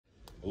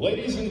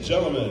Ladies and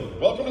gentlemen,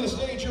 welcome to the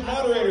stage your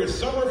moderator,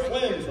 Summer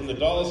Flynn from the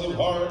Dolls of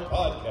Horror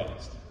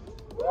podcast.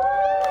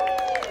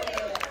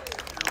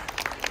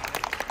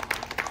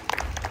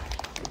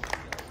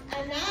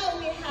 And now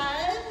we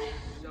have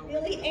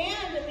Billy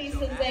and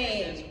Lisa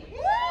Zane.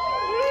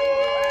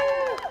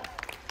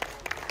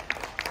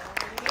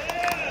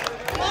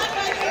 Come on,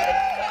 guys.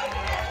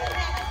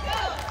 Let's go.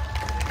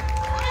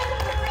 I want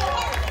it real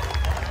hard.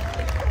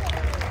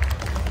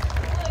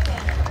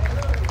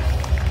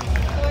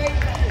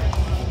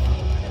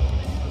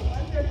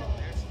 Wonderful.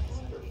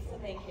 Lisa,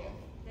 thank you.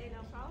 Hey,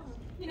 no problem.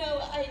 You know,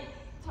 I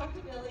talked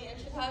to Billy in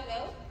Chicago.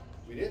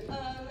 We did.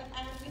 And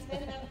we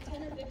spent about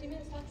 10 or 15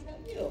 minutes talking about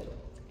you.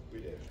 We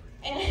did.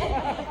 And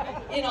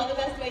in all the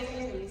best ways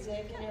in your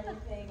music and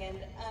everything, and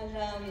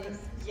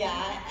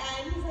yeah,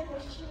 and he's like,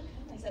 well, you should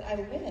come. I said, I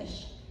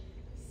wish.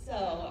 So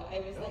I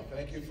was like,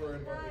 thank you for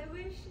inviting. I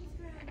wish she's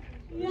granted.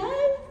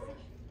 yes.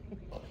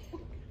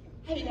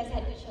 Have you guys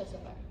had a good show so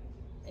far?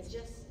 It's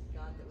just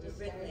gone. We're a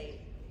bit late.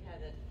 We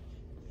had a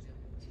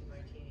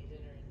 2-martini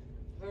dinner,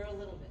 and we're a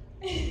little bit.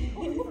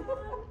 Is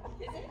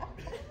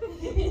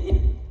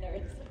it? There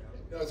it is.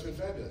 No, it's been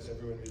fabulous.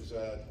 Everyone who's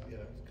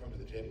come to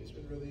the table has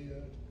been really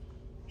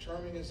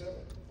charming as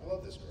ever. I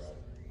love this crowd.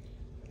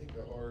 I think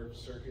the horror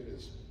circuit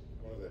is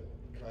one of the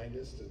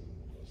kindest and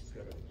most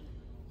kind of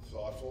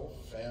thoughtful,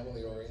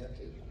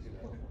 family-oriented. You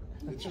know,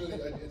 it's really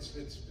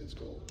it's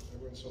cool.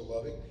 Everyone's so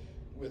loving,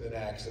 with an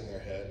axe in their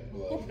head,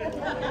 blood.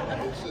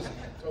 It's just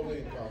totally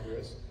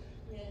incongruous.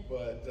 Yeah.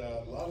 But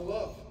a lot of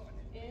love,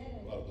 Yeah.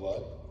 a lot of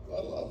blood, a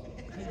lot of love.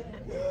 Bring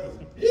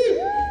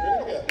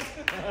it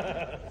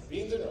together.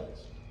 Beans and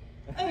rice.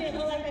 I mean,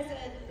 like I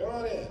said, Come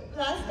on in.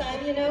 last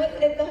time, you know,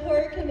 at the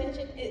horror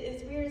convention,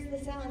 as weird as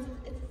this sounds,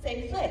 it's the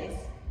same place,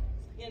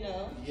 you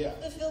know? Yeah.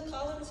 The Phil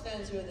Collins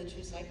fans who are the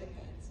true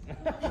psychopaths.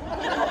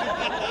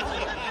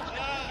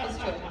 It's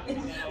true.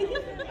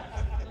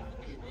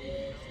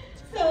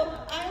 So,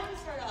 I want to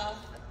start off,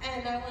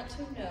 and I want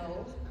to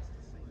know,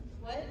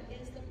 what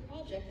is the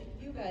project that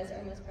you guys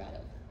are most proud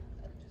of?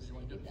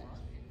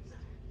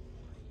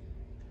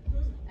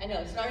 I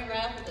know, starting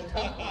right off with the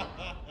top one.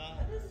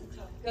 This is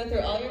tough. Go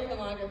through all your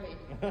filmography.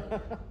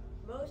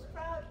 Most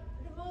proud?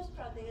 The most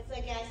proud thing, it's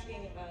like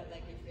asking about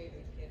like your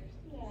favorite character.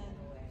 Yeah. In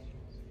a way.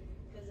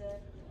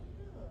 Because,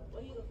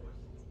 well, you go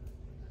first.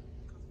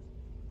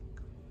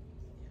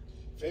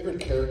 Favorite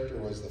character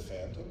was the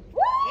Phantom.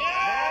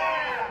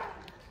 Yeah!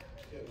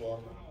 Get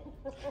Walker.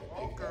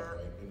 Walker.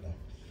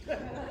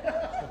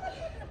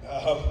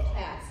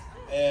 Pass.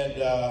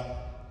 And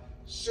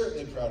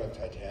certainly proud of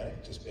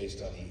Titanic, just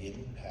based on the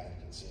impact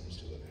it seems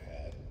to have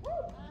had.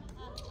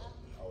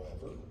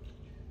 However,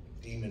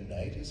 Demon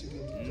Knight is a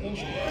good contender.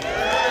 So,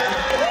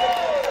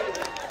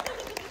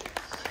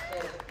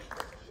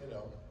 you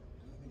know,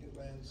 I think it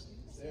lands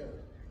there.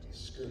 I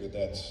skirted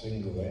that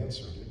single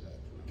answer, didn't I?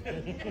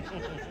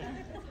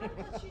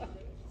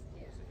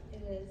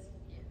 It is.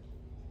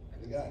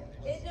 What do you got?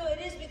 No, it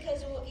is because,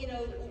 you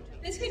know,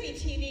 This could be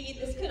TV,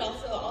 this could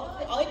also,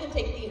 I'll even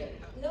take theater.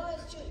 no,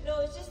 it's true. No,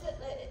 it's just that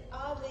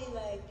oddly,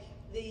 like,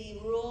 the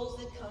roles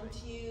that come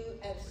to you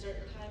at a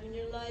certain time in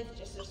your life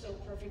just are so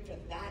perfect for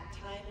that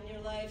time in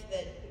your life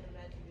that you can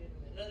imagine doing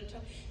them another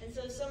time. And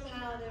so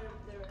somehow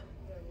they're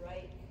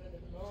right for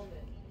the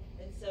moment.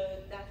 And so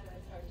that's why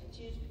it's hard to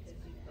choose, because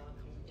you've gone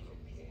through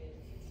different periods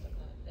and stuff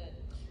like that.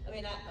 I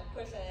mean, of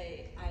course,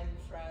 I'm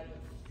proud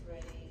of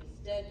Freddy's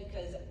Dead,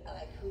 because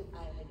I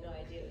had no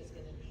idea it was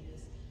going to be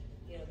this,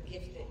 you know,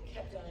 gift that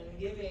kept on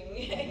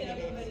giving.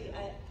 Everybody,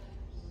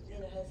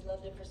 has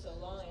loved it for so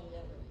long. I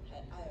never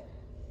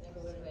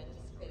would have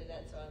anticipated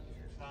that. So I'm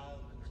proud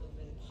to have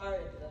been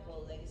part of the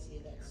whole legacy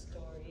of that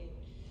story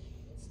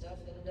and stuff.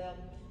 And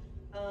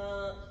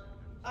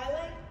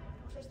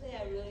personally,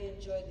 I really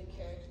enjoyed the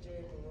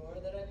character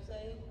Aurora that I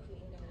played,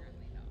 Queen.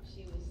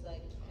 She was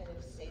like kind of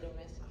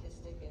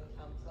sadomasochistic and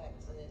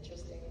complex and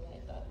interesting, and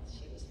I thought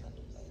she was fun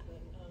to play.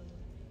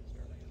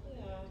 But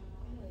yeah, I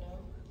don't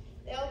know.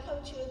 They all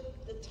come to you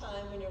at the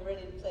time when you're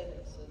ready to play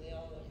them, so they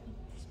all are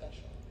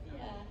special.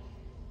 Yeah.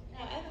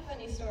 Now, I have a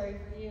funny story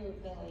for you,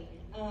 Billy.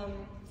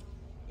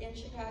 In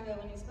Chicago,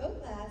 when you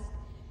spoke last,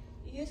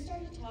 you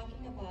started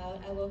talking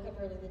about I woke up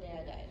early the day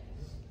I died,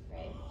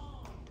 right?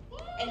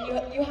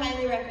 And you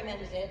highly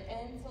recommended it,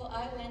 and so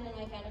I went and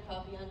I found a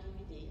copy on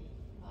DVD,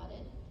 bought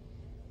it.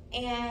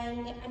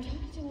 And I'm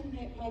talking to one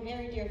of my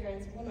very dear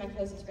friends, one of my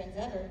closest friends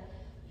ever,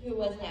 who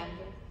was an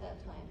actor at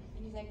that time.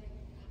 And he's like,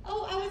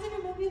 oh, I was in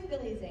a movie with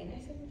Billy Zane. I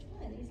said, which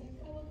one? He's like,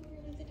 I woke up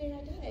early the day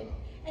I died.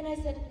 And I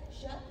said,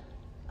 shut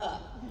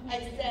up. I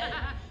said,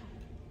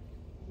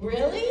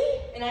 really?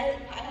 And I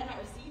had not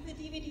received the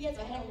DVD yet,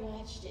 so I hadn't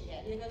watched it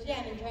yet. And he goes, yeah,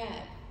 I'm in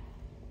drag.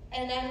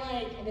 And I'm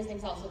like, and his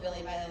name's also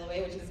Billy, by the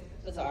way, which is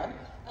bizarre.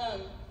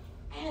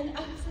 And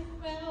I was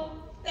like, wow,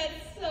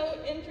 that's so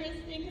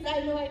interesting, because I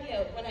had no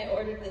idea when I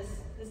ordered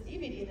this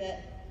DVD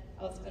that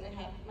I was going to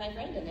have my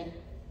friend in it.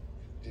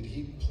 Did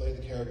he play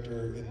the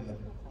character in the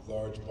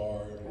large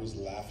bar and was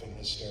laughing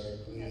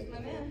hysterically? That's my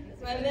man.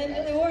 That's my man,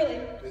 Billy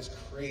Worley. This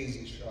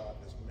crazy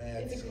shot, this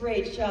mad It's a scene.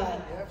 great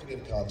shot. You have to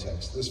give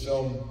context. This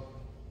film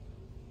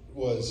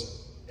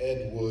was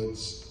Ed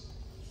Wood's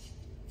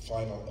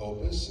final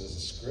opus as a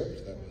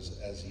script that was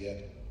as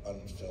yet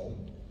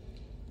unfilmed.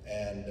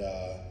 And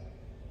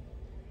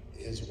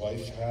his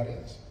wife had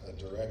it. A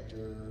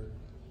director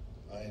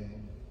I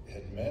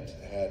had met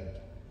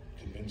had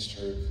convinced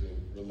her to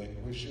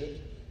relinquish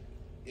it.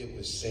 It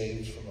was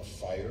saved from a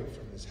fire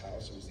from his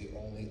house. It was the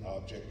only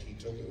object he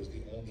took. It was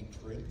the only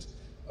print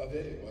of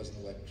it. It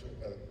wasn't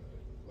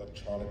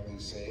electronically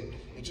saved.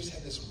 It just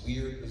had this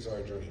weird,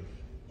 bizarre journey.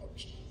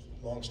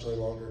 Long story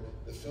longer,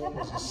 the film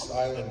was a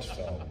silent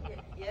film.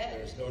 Yeah.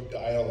 There's no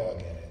dialogue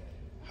in it.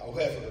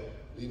 However,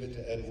 leave it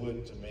to Ed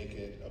Wood to make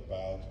it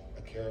about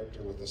a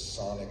character with a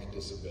sonic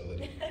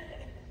disability.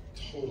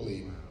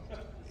 Totally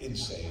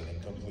insane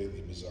and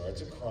completely bizarre.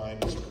 It's a crime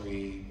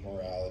spree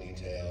morality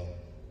tale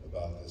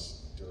about this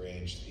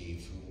deranged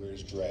thief who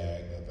wears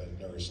drag of a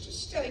nurse to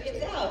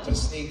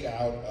sneak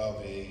out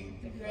of a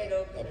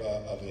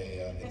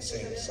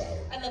insane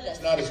asylum. I love that.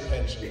 It's not his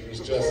pension. It was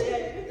just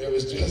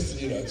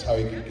it's how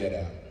he could get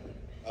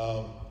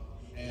out.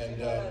 And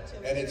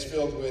it's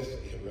filled with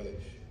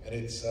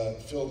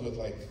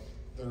like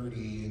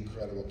 30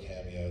 incredible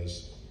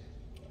cameos.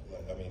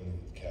 I mean,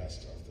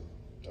 cast off the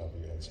top of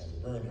your head: Sandra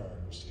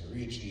Bernhard, Christina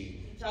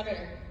Ricci, John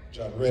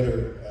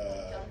Ritter,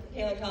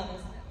 Taylor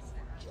Thomas.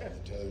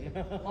 Jonathan Taylor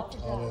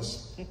Thomas,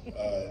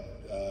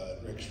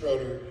 Rick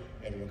Schroeder,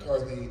 Andrew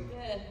McCarthy,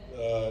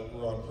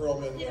 Ron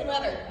Perlman. Stephen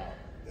Weber.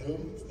 Who?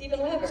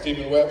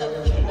 Stephen Weber.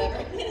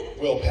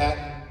 Will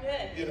Patton.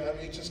 Yeah. I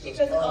mean, it just goes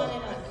on and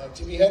on.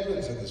 Timmy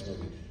Hedren's in this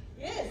movie.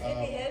 Yes,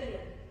 Timmy Hedren.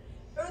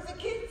 Eartha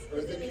Kitt.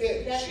 Eartha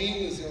Kitt.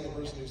 She is the only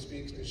person who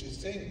speaks because she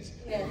sings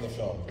in the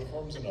film,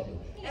 performs a number.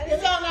 And the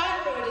song I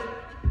wrote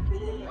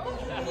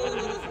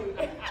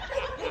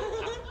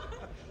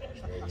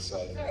Very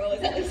exciting.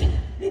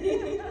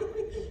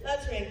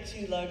 Let's make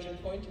 2 larger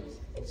pointers.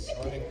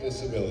 Sonic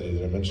disability.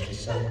 Did I mention a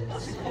sonic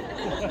disability?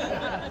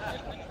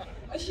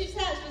 Well, she's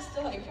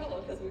still having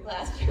trouble because we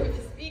last year with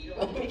the speaker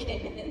when we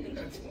came in.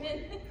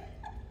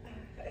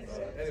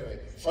 Anyway,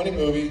 funny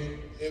movie.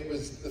 It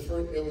was the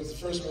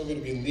first movie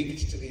to be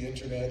leaked to the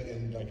internet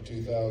in like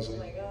 2000. Oh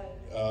my God.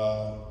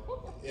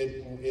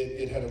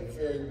 It had a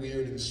very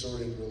weird and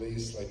sordid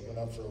release. Like went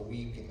out for a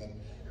week and then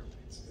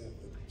the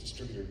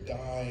distributor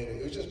died.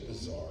 It was just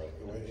bizarre.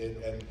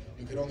 And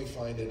you could only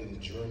find it in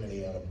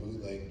Germany on a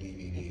bootleg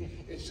DVD.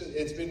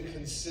 It's been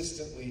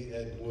consistently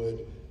Ed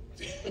Wood,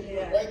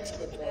 right to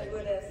the point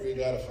where you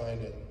got to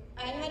find it.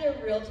 I had a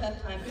real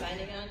tough time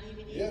finding it on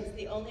DVD. Yeah. It's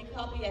the only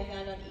copy I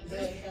found on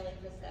eBay selling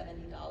for $70,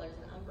 and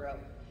I'm broke.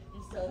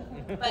 So,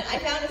 but I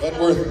found a seller.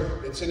 But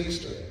worth it. It's an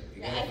Easter egg.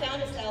 Yeah, I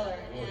found a seller,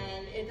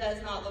 and it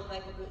does not look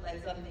like a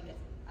bootleg, so I'm thinking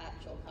it's an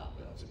actual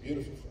copy. It's a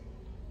beautiful film.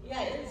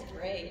 Yeah, it is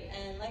great,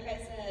 and like I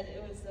said,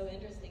 it was so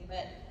interesting.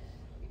 But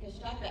because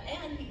you talked about,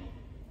 and he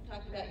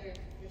talked about your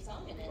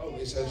song in it. Oh, he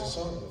has a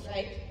song in it.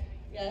 Right?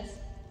 Yes.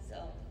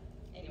 So,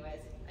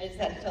 anyways, I just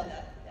had to tell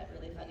that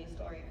really funny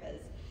story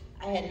because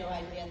I had no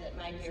idea that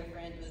my dear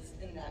friend was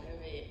in that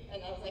movie,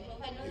 and I was like, well,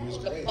 if I know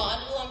that was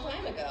Bond a long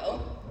time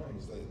ago.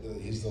 No,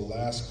 he's the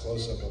last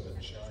close-up of a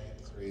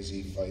giant,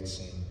 crazy fight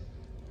scene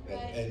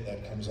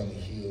that comes on the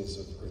heels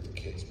of Eartha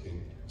Kitt's big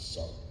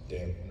song,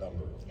 damn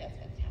number. That's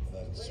fantastic. And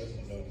that's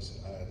certainly noticed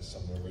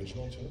some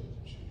original too.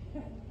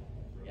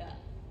 Yeah.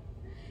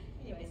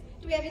 Anyways,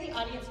 do we have any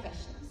audience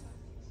questions?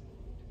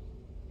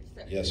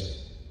 Yes, sir.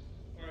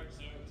 All right,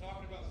 so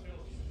talking about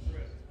Phil's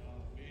script,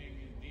 being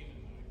in Demon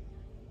Knight,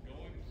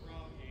 going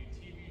from a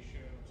TV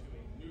show to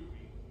a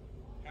movie,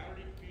 how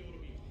did it feel to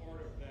be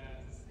part of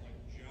that like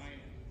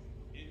giant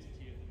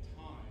entity at the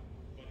time?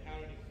 But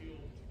how did it feel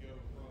to go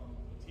from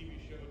a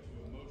TV show to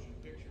a motion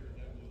picture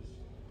that was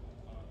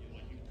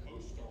like you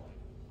co-starred?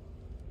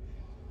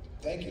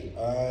 Thank you.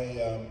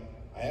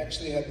 I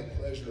actually had the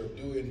pleasure of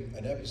doing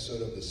an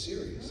episode of the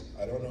series.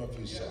 I don't know if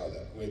you saw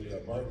that with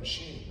Martin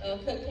Sheen. Oh,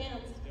 cooked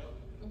hams.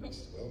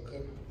 Well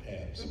cooked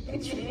hams.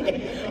 That's right.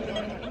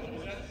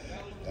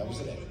 That was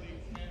the name.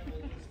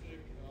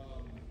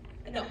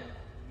 No.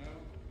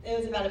 It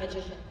was about a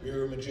magician. We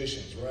were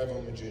magicians,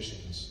 rival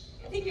magicians.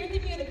 I think you're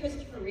thinking of the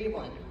Christopher Reeve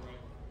one.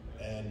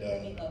 And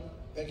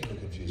thank you for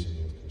confusing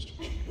me with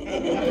Christopher.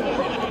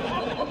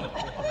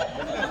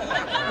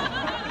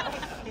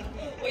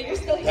 Well, you're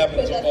still here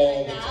Happens with us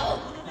all right the now.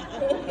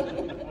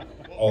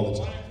 All the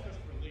time.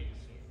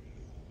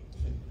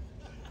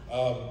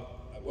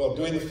 Well,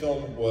 doing the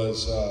film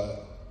was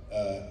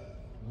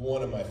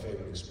one of my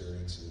favorite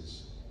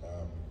experiences.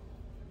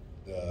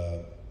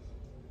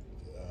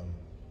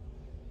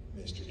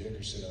 Mr.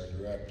 Dickerson, our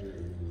director,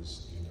 who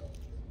was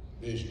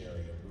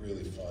visionary and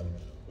really fun,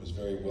 was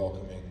very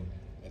welcoming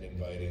and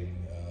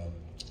inviting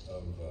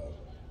of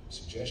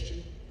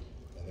suggestion,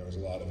 and there was a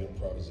lot of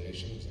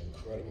improvisation. It was an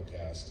incredible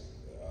cast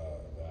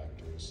of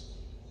actors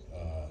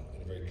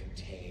in a very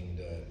contained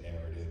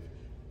narrative,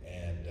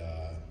 and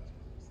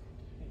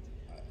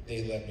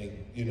they let me,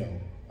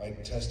 I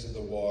tested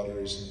the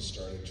waters and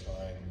started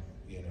trying,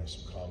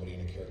 some comedy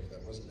in a character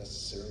that wasn't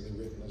necessarily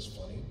written as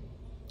funny.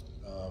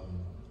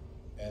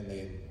 And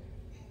they,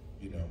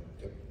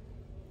 kept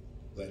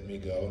letting me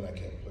go, and I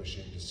kept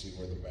pushing to see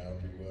where the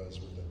boundary was,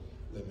 where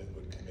the limit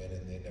would come in,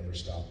 and they never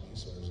stopped me.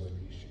 So I was like,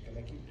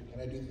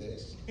 can I do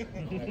this?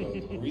 And I go,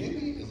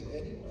 really? Is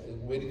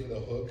anyone waiting for the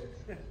hook?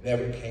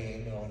 Never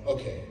came. And I went,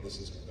 okay, this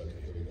is good.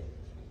 Okay, here we go.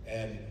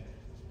 And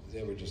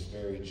they were just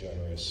very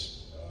generous.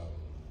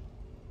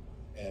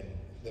 And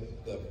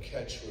the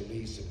catch,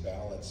 release, and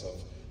balance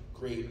of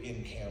great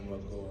in-camera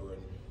gore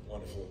and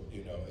wonderful,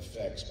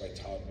 effects by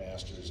Todd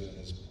Masters and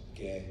his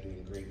gang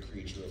doing great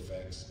creature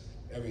effects.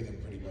 Everything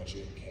pretty much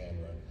in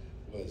camera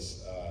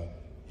was,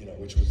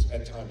 which was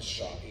at times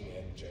shocking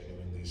and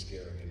genuinely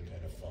scary and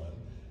kind of fun,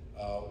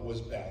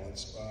 was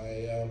balanced by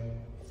a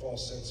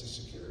false sense of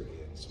security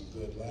and some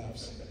good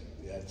laughs.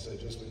 Yeah, so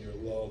just when you're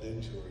lulled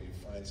into it, you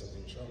find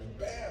something charming,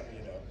 bam,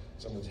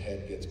 someone's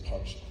head gets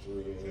punched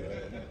through,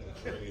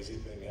 a crazy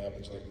thing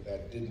happens like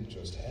that didn't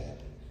just happen.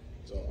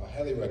 So I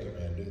highly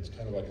recommend it. It's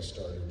kind of like a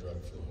starter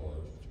drug for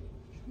horror,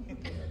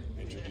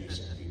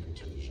 introducing people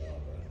to the genre.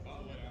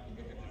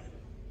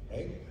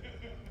 Hey?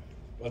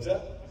 What's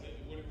that?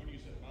 What you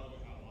said, by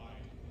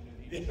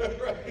the way,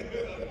 Yeah, right.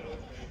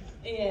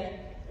 Yeah.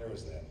 There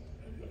was that.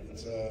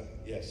 It's,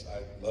 yes,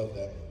 I love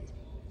that movie.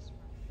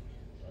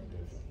 I'm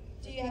good.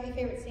 Do you have a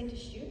favorite scene to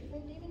shoot for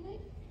Demon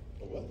Knight?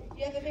 A what? Do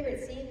you have a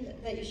favorite scene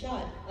that you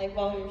shot, like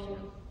while you were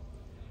shooting?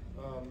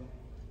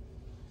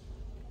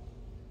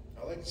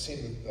 I like the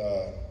scene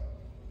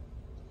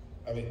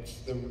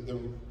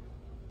with,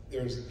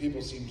 there's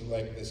people seem to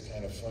like this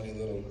kind of funny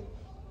little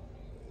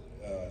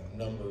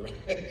number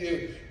I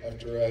do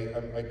after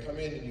I come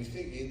in, and you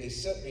think they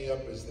set me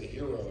up as the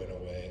hero in a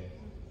way,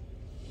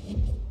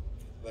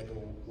 like a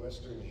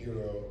Western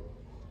hero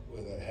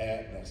with a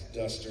hat and a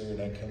duster,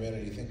 and I come in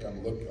and you think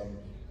I'm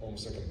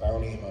almost like a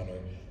bounty hunter,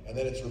 and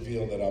then it's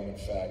revealed that I'm in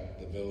fact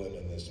the villain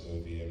in this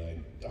movie, and I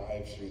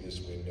dive through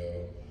this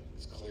window.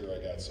 It's clear I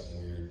got some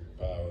weird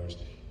powers,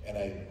 and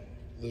I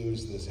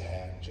lose this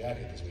hat and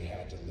jacket because we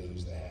had to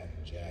lose the hat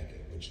and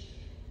jacket, which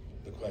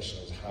the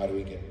question was, how do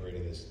we get rid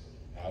of this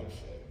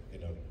outfit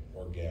in an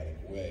organic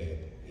way?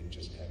 And it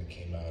just kind of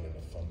came out in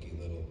a funky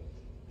little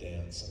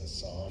dance and a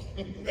song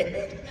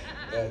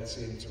that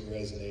seemed to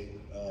resonate.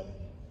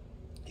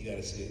 You got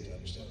to see it to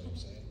understand what I'm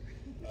saying.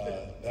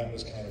 That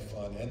was kind of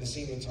fun. And the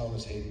scene with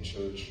Thomas Hayden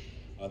Church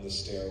on the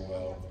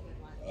stairwell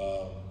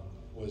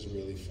was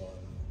really fun.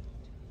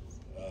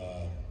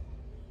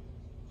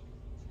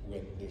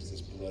 When there's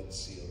this blood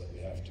seal that we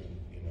have to,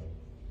 either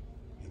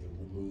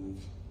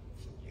remove,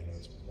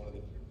 it's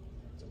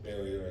it's a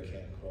barrier I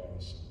can't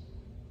cross.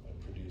 I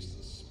produced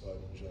this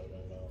sponge out of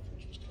my mouth,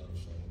 which was kind of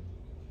fun.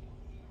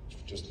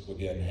 Which just,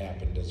 again,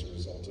 happened as a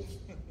result of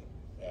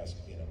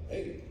asking,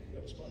 hey, you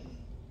got a sponge?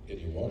 Can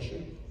you wash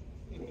it?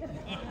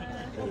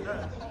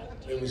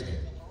 It was good.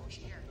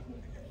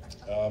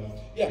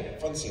 Yeah,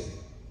 fun scene.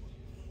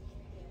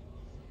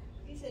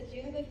 Lisa, do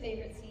you have a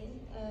favorite scene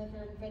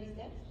for Freddy's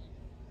death?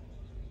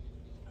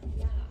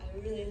 Yeah, I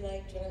really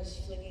liked when I was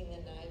flinging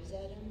the knives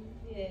at him.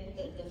 Yeah.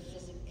 The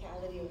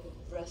physicality of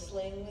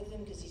wrestling with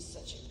him, because he's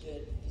such a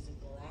good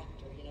physical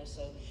actor,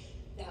 so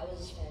that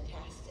was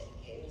fantastic.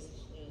 It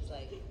was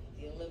like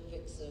the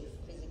Olympics of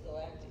physical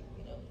acting,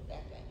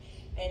 that guy.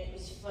 And it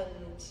was fun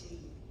to,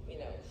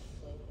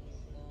 fling these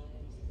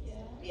knives.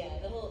 Yeah,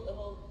 the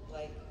whole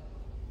like.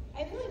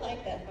 I really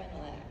like that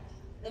final act.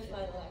 The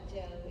final act,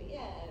 yeah, but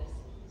yeah, it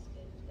was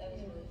good. That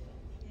was really fun.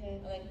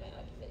 Yeah. I like my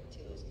outfit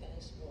too. It was kind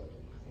of sporty.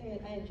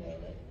 I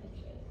enjoyed it.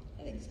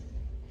 I think so.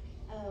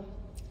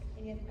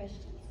 Any other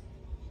questions?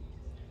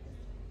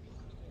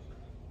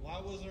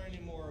 Why was there any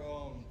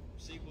more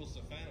sequels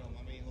to Phantom?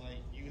 I mean,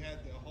 you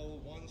had the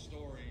whole one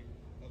story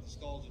of the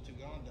Skulls of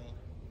Tuganda,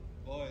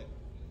 but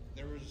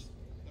there was,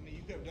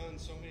 you could have done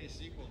so many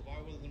sequels. Why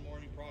wasn't there more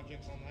any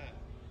projects on that?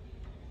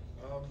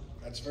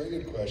 That's a very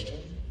good question.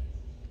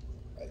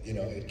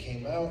 It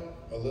came out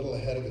a little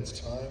ahead of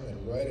its time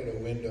and right at a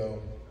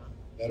window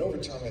that over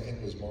time I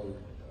think was more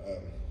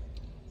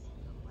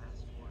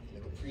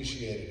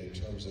appreciated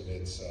in terms of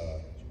its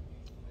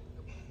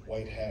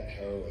white hat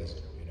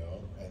heroism,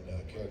 and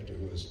a character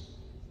who was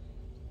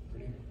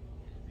pretty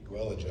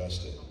well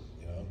adjusted,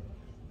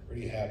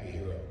 pretty happy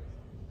hero,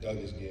 dug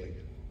his gig,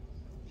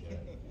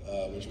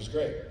 which was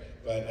great.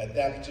 But at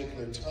that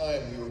particular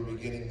time, we were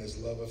beginning this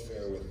love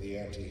affair with the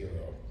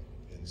anti-hero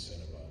in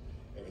cinema.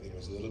 Everything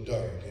was a little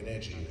dark and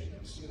edgy, and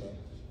it was,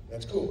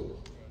 that's cool.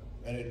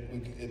 And I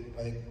think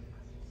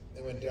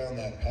they went down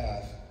that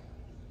path.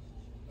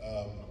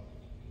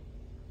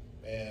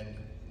 And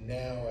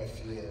now I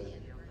feel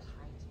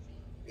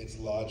it's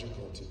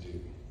logical to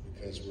do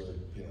because we're,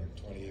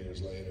 20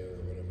 years later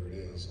or whatever it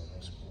is,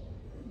 almost.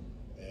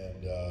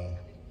 And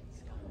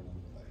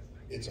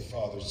it's a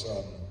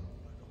father-son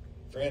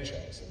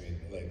franchise.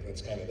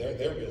 That's kind of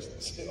their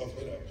business,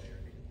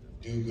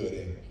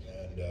 do-gooding,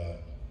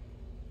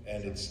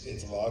 and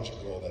it's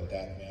logical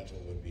that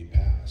mantle would be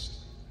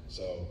passed.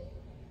 So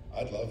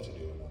I'd love to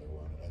do another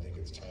one. I think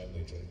it's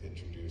timely to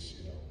introduce,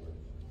 where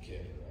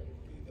kid, right,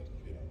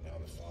 would be now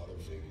the father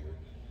figure,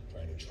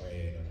 trying to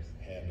train and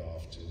hand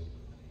off to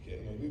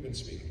kid. We've been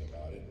speaking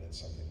about it, and it's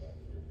something that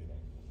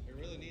we're, It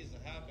really needs to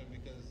happen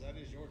because that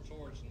is your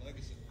torch and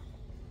legacy.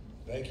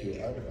 Thank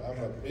you.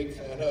 I'm a big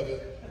fan of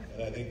it,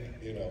 and I think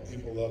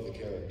people love the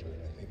character,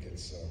 and I think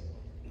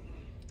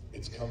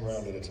it's come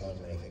around at a time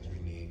where I think we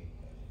need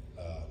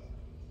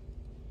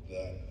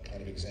that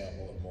kind of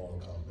example of moral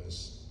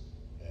compass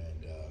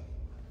and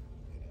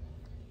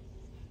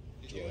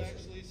Did you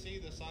actually see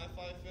the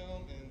sci-fi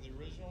film and the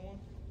original one?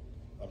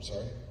 I'm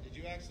sorry? Did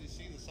you actually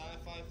see the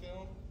sci-fi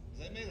film?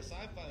 Because they made a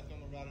sci-fi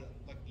film about it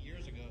like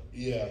years ago.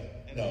 Yeah.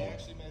 And no. they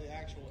actually made the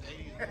actual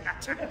 80s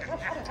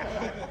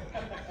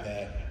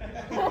Nah.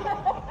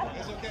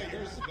 It's okay,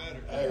 yours is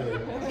better. I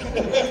heard.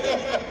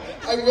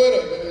 I would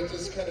have, but it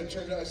just kind of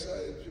turned out.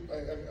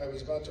 I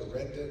was about to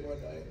rent it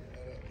one night.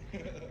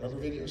 Remember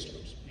video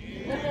stores?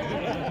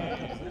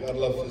 God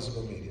love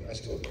physical media. I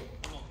still do.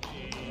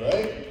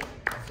 Right?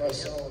 If I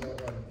saw one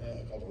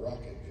called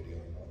Rocket Video,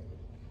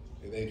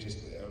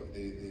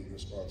 the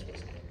response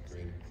wasn't that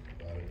great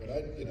about it. But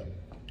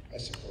I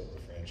support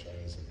the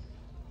franchise. And,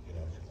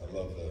 I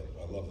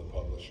love the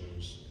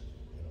publishers.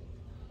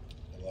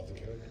 I love the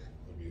character.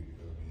 It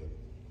would be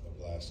a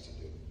blast to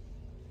do.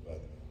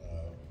 But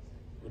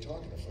we're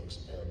talking to folks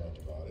at Paramount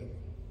about it,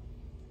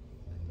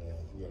 and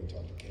we're going to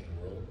talk to King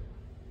World.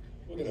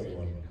 We'll get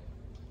everyone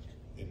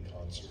in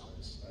concert,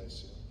 I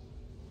assume.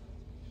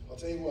 I'll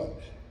tell you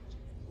what.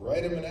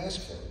 Write them and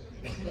ask for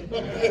it.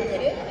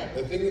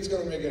 The thing that's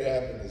going to make it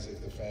happen is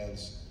if the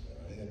fans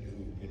who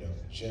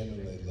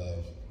genuinely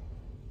love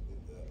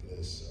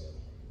this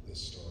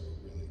story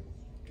really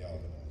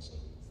galvanize it.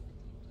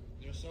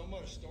 There's so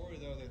much story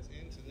though that's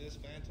into this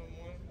Phantom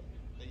one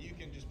that you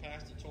can just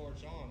pass the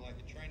torch on, like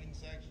the training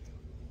section,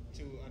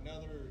 to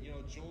another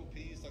jewel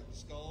piece like the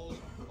skulls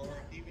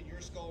or even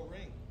your skull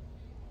ring.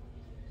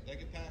 They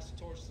could pass the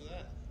torch to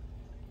that.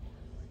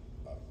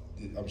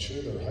 I'm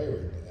sure they're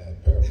hiring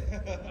at Paramount.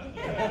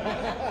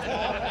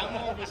 I'm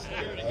more of a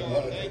security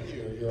guard, thank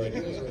you. Your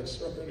ideas are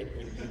extraordinary.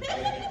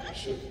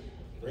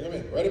 Bring them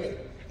in, write them in.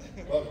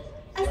 Love it.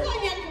 I saw your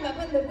hand come up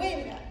on the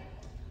window.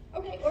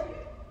 Okay, or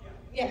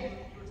yeah. You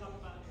were talking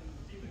about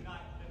in Demon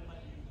Night, them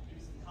letting you do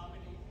some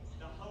comedy.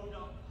 The hold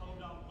on,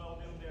 well,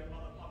 them there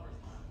motherfuckers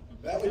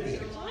line. That would be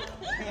it.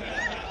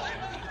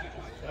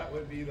 That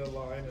would be the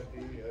line at the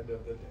end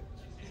of the day.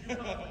 Did you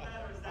come up with that,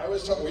 or is that? I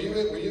was talking. Were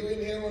you in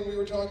here when we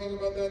were talking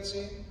about that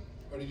scene,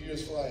 or did you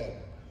just fly in?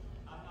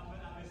 I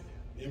missed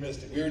it. You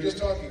missed it. We were just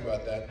talking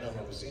about that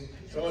memorable scene.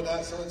 Someone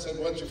said,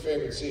 "What's your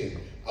favorite scene?"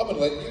 I'm gonna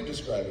let you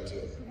describe it to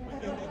him.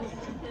 The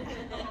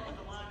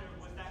line,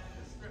 was that in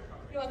the script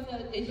already? You want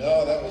to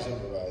No, that was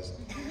improvised.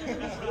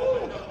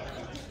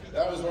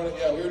 That was one of,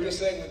 we were just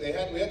saying that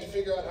we had to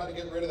figure out how to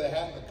get rid of the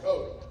hat and the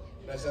coat.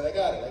 And I said, I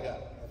got it.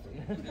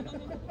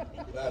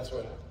 That's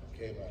what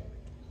came out.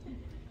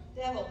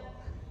 Devil.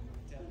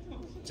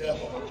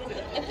 Devil.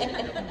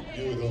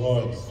 You with the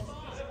horns.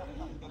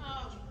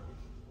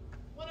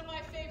 One of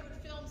my favorite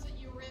films that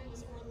you were in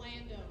was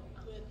Orlando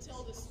with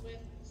Tilda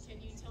Swinton.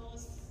 Can you tell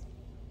us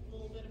a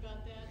little bit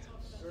about that?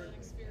 Talk about that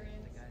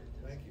experience.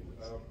 Thank you.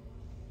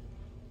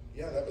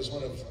 That was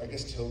one of, I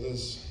guess,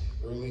 Tilda's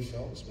early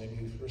films,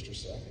 maybe first or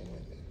second, I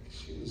think.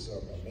 She was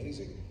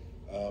amazing.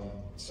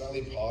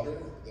 Sally Potter,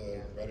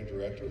 the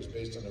writer-director, was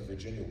based on a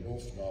Virginia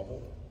Woolf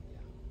novel.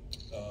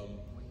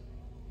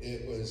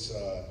 It was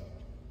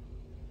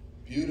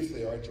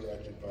beautifully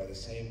art-directed by the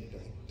same, I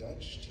think,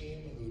 Dutch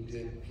team who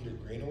did Peter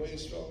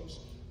Greenaway's films,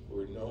 who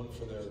were known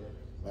for their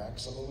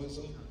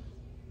maximalism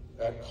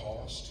at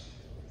cost.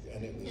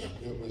 And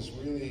it was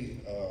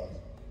really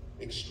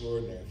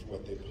extraordinary for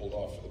what they pulled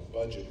off for the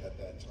budget at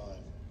that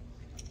time.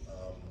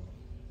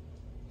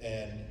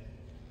 And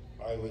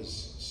I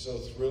was so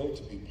thrilled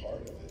to be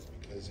part of it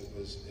because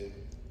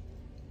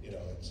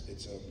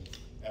it's an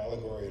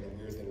allegory and a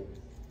weird little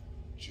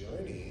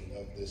journey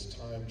of this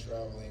time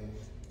traveling,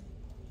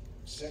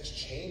 sex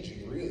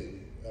changing really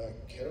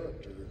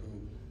character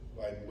who,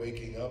 by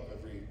waking up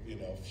every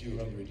few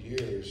hundred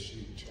years,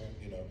 she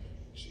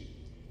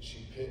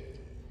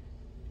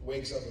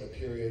wakes up in a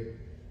period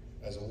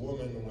as a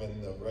woman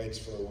when the rights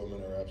for a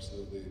woman are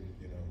absolutely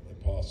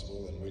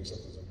impossible, and wakes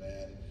up as a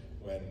man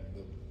when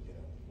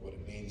what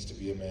it means to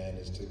be a man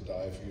is to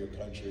die for your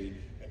country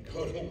and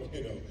go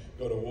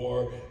to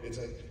war. It's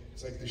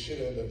like the shit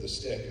end of the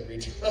stick every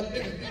time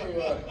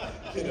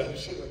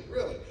shit like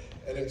really.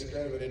 And it's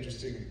kind of an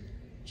interesting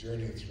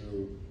journey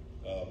through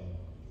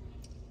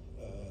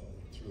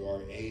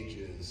our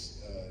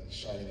ages,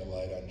 shining a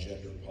light on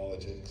gender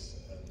politics.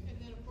 And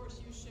then of course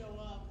you show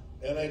up.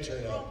 And I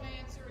turn up.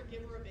 Romance her and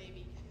give her a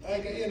baby.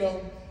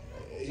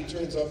 He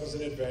turns up as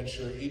an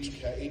adventure. Each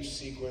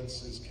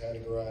sequence is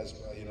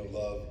categorized by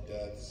love,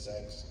 death,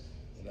 sex,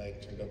 and I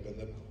turned up in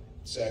the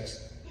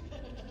sex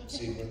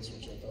sequence,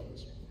 which I thought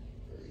was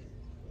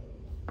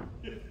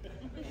very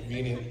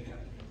convenient.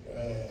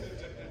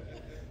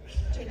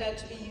 Turned out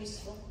to be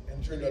useful.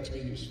 And turned out to be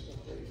useful.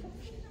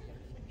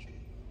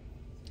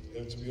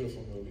 It's a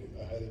beautiful movie.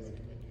 I highly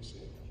recommend you see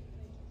it.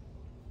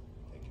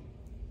 Thank you.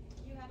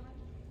 You had one?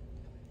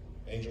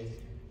 Angel?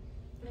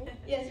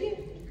 Yes, you.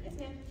 Yes,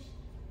 ma'am.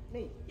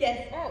 Me?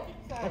 Yes. Oh,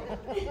 sorry.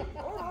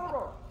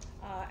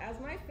 As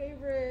my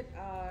favorite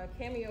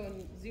cameo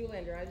in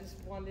Zoolander, I just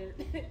wondered,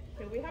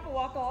 can we have a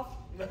walk-off?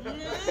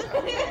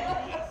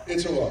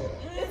 It's a walk.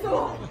 It's a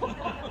walk-off.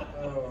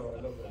 Oh,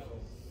 I love that film.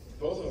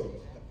 Both of them.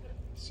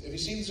 Have you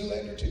seen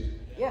Zoolander too?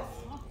 Yes.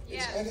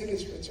 I think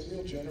it's a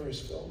real generous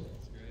film.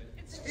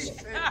 It's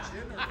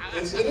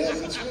generous. It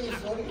is. It's really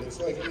funny. It's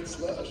like it's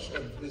lush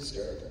and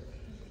hysterical.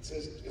 It's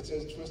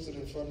as twisted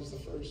and fun as the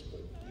first,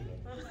 but you know,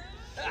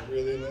 it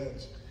really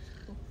lands.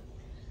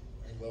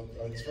 I love.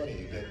 It's funny.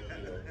 You get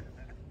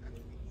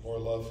more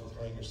love for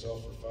playing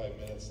yourself for 5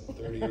 minutes than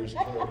 30 years of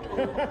character.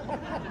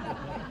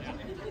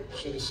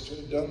 Should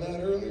have done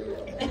that earlier.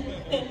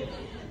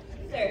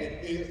 Sir.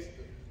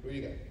 Who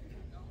you got?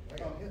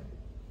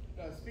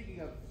 Speaking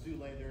of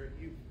Zoolander,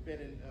 you've been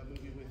in a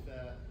movie with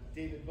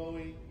David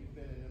Bowie. You've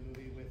been in a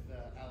movie with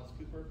Alice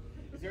Cooper.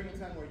 Is there any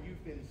time where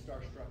you've been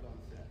starstruck on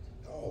set?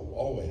 Oh,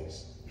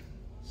 always.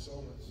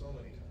 So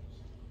many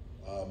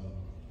times.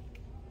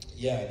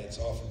 Yeah, and it's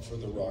often for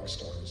the rock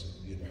stars.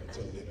 And,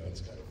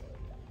 it's kind of fun.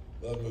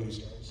 Love movie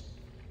stars.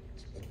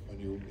 But when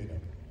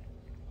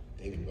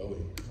David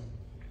Bowie.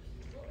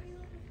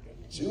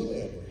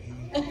 Zoolander.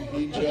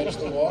 He judged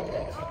the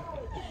walk-off.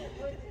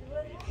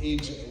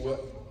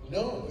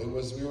 No, we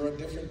were on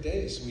different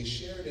days, so we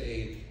shared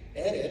a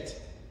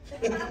edit.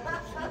 Kind of.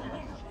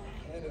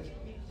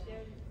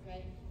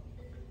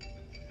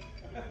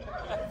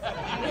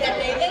 Yeah,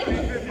 David?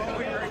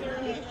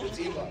 It's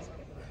Eva.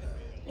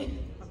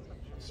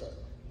 Sorry.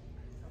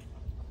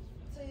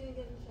 So you didn't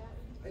get a chat?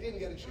 I didn't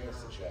get a chance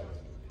to chat with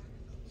him.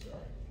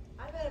 Sorry.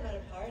 I met him at a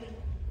party.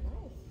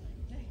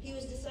 He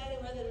was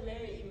deciding whether to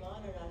marry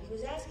Iman or not. He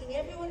was asking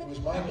everyone. It was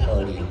my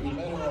party. We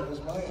met him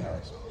at my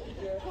house.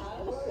 Your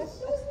house? It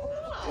was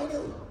not.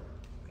 Dinner.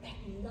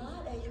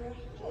 Not at your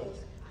house.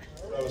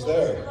 I was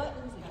there.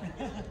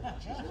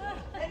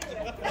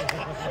 Anyway.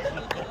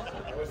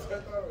 I was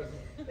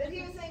But he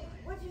was saying,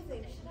 what do you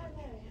think? Should I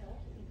marry her?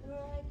 And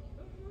we're like,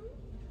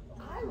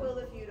 I will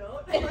if you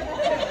don't.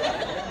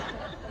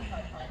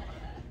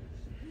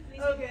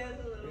 Okay,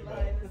 that's a little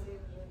behind the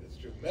scenes. It's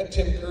true. Met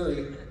Tim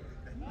Curry.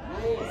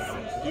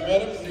 You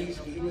met him?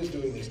 He was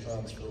doing these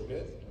cons for a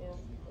bit. Yeah.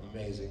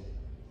 Amazing.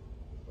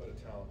 What a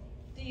talent.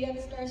 Do you have a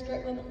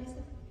starstruck moment,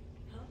 Lisa?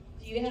 Huh?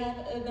 Do you have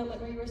a moment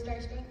where you were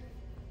starstruck?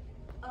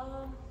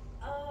 Well,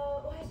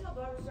 I saw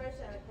Barbara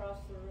Streisand across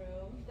the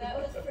room. That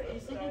was pretty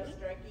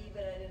starstrucky,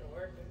 but I didn't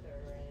work with her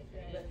or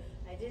anything. But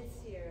I did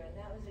see her, and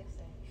that was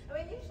exciting. I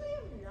mean, usually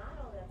I'm not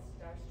all that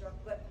starstruck,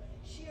 but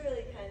she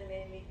really kind of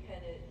made me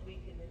kind of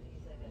weak in the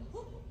knees, I guess.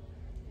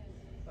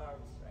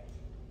 Barbara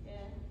Streisand.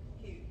 Yeah.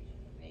 Huge.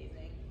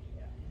 Amazing.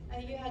 Yeah.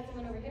 You had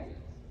someone over here?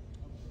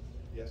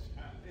 Yes.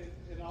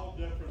 In all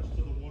deference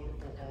to the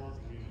wonderful horror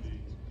community,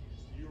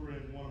 you were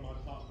in one of my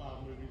top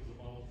 5 movies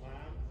of all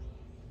time.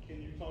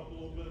 Can you talk a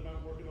little bit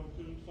about working on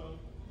Tombstone?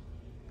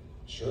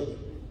 Surely.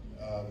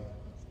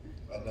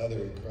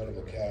 Another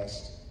incredible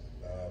cast,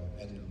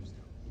 and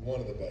one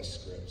of the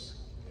best scripts.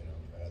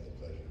 I had the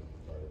pleasure to be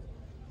part of.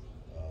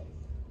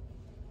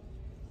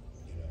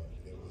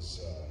 It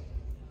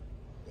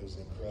was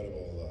an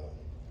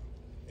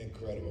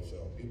incredible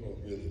film. People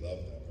really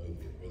loved that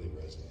movie. It really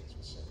resonates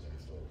with so many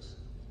folks.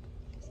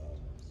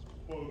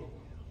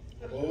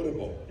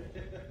 Quotable.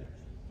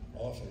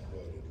 Often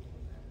quoted.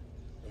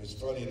 It was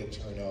funny to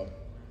turn up,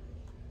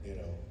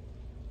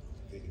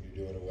 thinking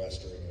you're doing a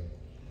Western and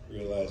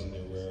realizing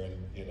you're wearing,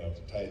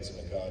 tights and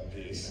a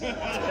codpiece.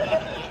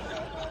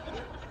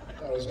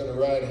 I was going to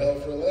ride hell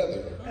for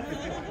leather.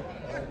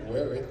 I'd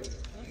wear it.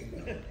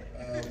 And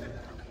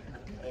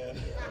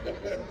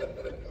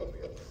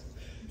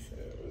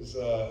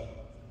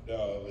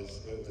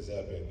it was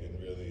epic and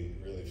really,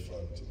 really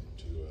fun to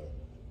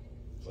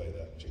play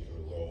that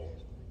particular role.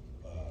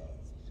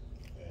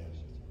 And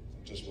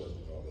just work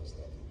with all those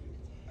lovely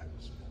people. It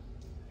was a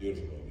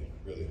beautiful movie.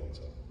 Really holds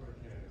up.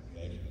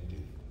 Thank you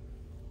indeed.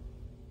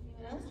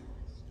 Anyone else?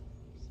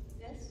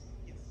 Yes?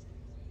 Yes.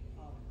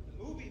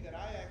 The movie that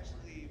I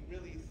actually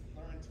really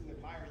learned to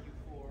admire you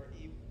for,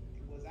 it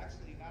was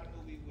actually not a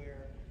movie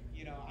where,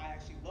 I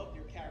actually loved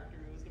your character.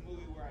 It was the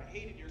movie where I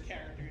hated your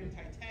character in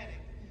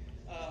Titanic.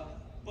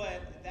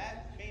 But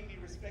that made me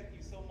respect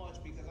you so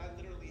much because I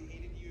literally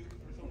hated you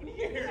for so many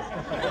years.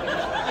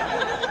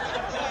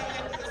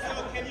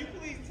 So can you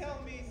please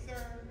tell me,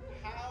 sir,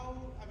 how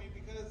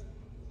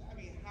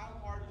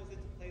hard was it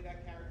to play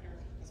that character,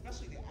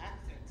 especially the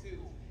accent too?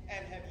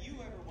 And have you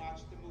ever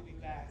watched the movie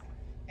back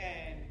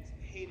and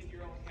hated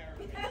your own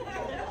character?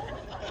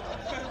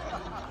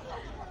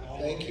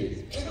 Thank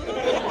you.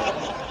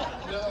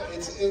 No,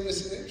 it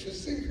was an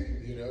interesting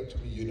thing, to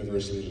be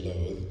universally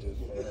loathed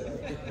for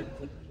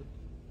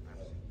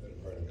better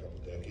part of a couple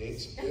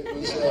decades. It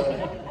was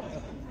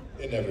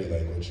in every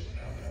language.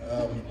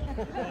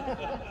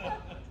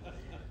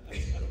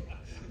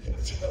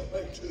 So I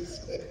like to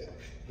say,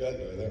 God,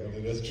 no, that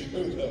really is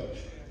true. No.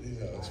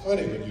 It's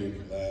funny when you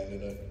land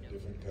in a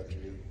different country.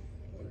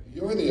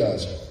 You're the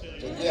asshole.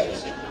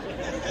 Yes.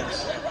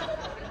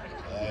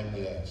 I'm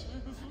the asshole.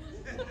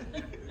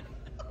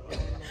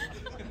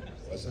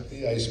 Wasn't the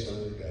the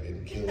iceberg. I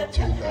didn't kill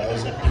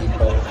 2,000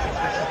 people.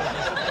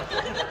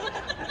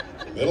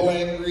 A little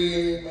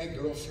angry, my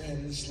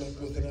girlfriend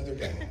slept with another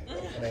guy.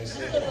 And I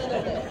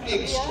said,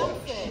 big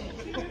stretch.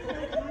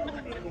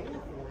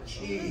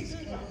 Jeez,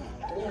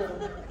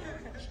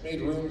 she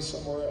made room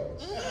somewhere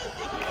else.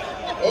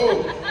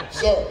 Oh,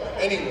 sorry.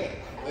 Anyway,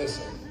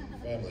 listen,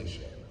 family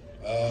show.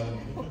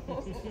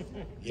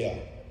 Yeah,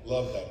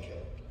 love that character.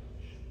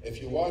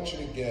 If you watch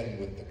it again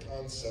with the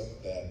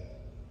concept that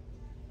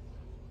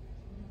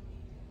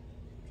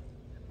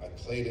I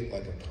played it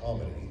like a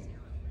comedy,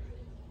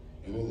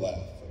 you will laugh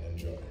and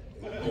enjoy it.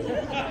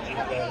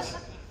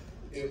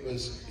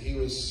 Because he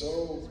was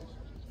so,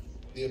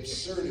 the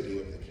absurdity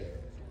of the character,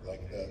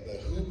 like the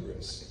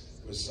hubris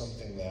was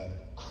something that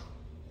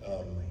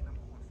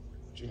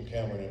Jim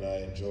Cameron and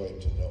I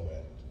enjoyed to no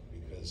end.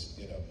 Because,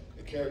 you know,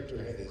 the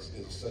character is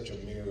such a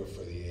mirror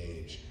for the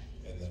age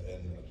and a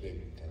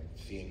big kind of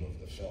theme of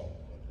the film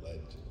that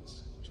led to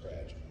this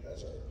tragedy,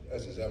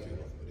 as is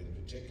everyone, but in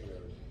particular,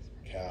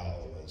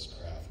 Cal was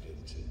crafted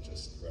to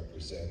just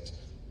represent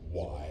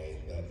why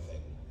that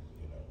thing,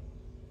 you know,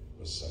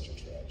 was such a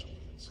tragedy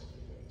in so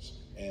many ways.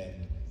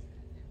 And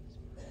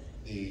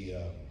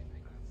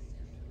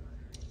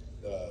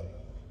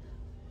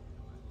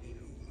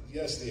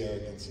yes, the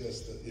arrogance,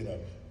 yes, you know,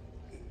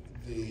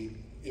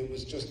 it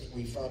was just,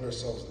 we found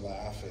ourselves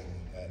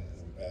laughing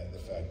at the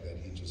fact that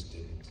he just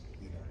didn't,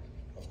 you know,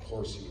 of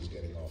course he was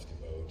getting off the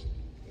boat.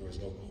 There was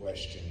no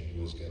question he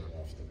was getting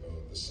off the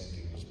boat. The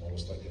sinking was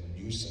almost like a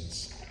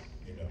nuisance,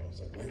 you know. It's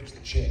like, where's the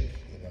chick,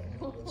 you know,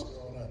 what's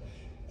going on?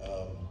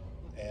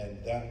 And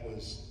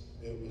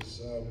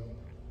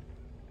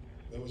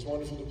it was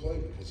wonderful to play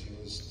because he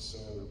was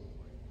so,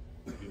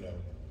 you know,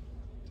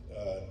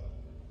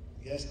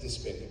 yes,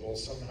 despicable,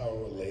 somehow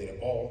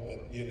relatable,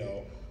 but, you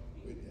know,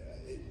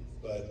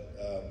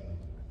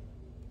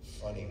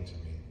 funny to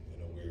me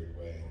in a weird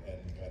way and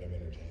kind of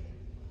entertaining.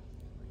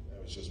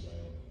 That was just my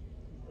own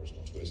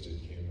personal twisted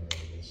humor,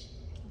 I guess,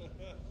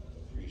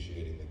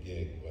 appreciating the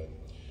gig, but,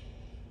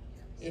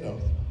 you know,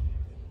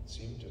 it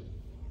seemed to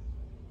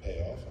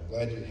pay off. I'm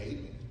glad you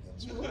hate me.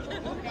 That's No, I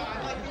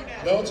like you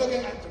now. No, it's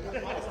okay. I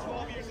was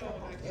 12 years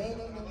old. No. I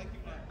like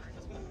you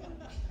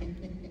now.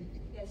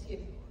 Yes, you.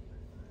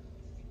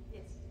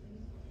 Yes.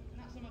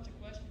 Not so much a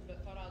question, but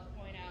thought I would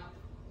point out,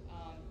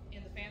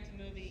 in the Phantom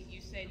movie, you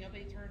say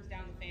nobody turns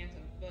down the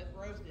Phantom, but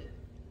Rose did.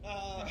 He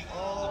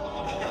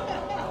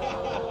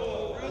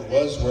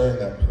was wearing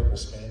that purple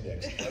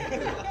spandex.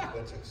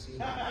 That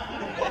tuxedo.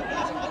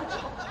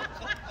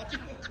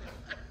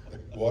 The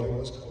water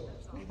was cold.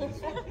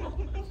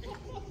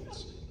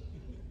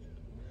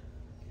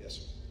 Yes,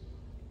 sir.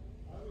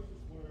 I was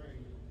just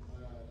wondering,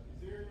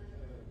 is there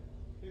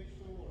a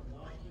fictional or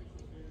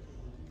non-fictional character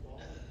that you've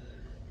always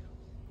played?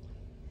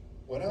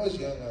 When I was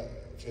young,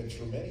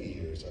 for many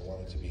years, I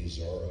wanted to be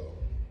Zorro.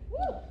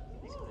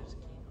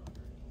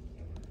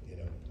 You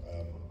know,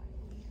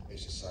 I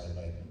used to sign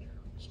my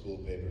school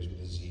papers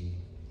with a Z.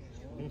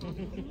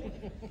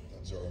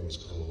 Thought Zorro was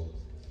cool.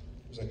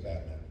 It was like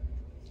Batman.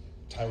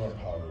 Tyrone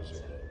Power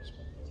Zorro was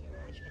my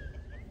favorite.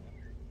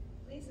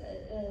 Lisa,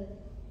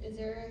 is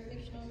there a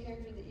fictional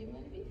character that you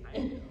want to be?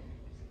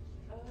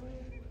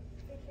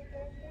 Fictional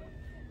character?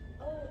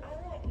 Oh, I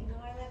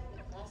like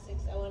the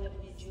classics. I wanted to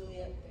be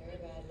Juliet very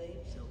badly.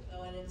 I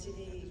wanted to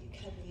be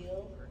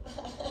Camille. I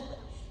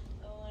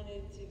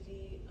wanted to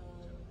be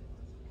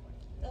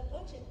a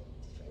bunch of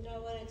different. I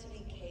wanted to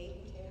be Kate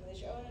and Taylor.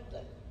 I wanted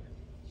like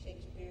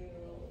Shakespeare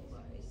roles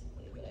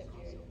basically, but I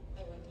feared I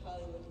went to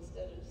Hollywood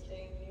instead of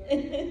staying in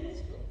New York.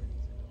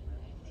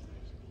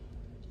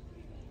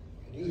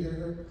 Can you hear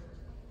her?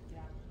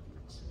 Yeah.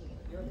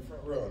 You're in the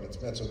front row, and it's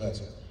mezzo. I'm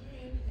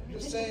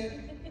just saying.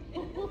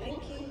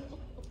 Thank you.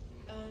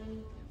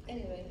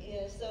 Anyway,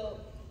 yeah. So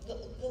the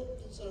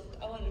sort of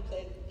I wanted to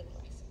play the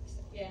classics.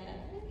 Yeah.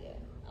 Yeah.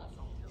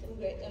 Some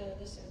great.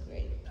 There's some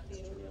great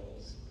theater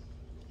roles.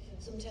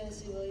 Some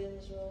Tennessee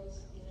Williams roles.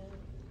 You know.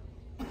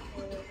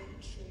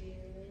 Trier.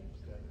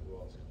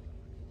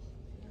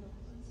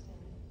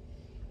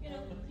 You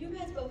know, you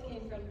guys both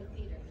came from the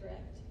theater,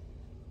 correct?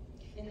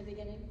 In the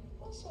beginning?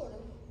 Well, sort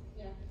of.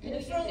 Yeah.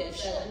 I For know a you did,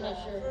 short but I'm not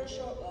while, sure. For a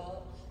short while.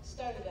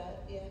 Started out,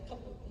 yeah, a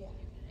couple, yeah.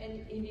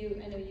 And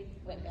I know you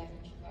went back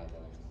in Chicago.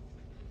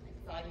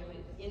 I saw you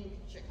in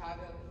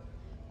Chicago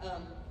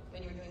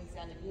when you were doing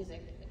Sound of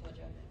Music. I told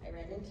you I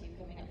ran into you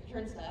coming up the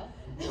turnstile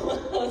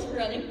while I was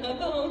running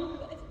home.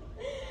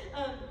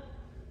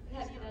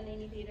 Have you done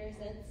any theater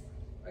since?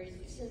 Or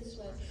Since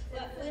when?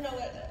 Well, you know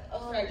what?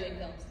 started doing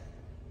films?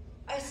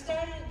 I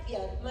started,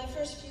 yeah, my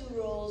first few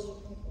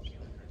roles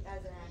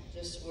as an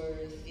actress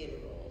were theater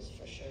roles,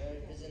 for sure.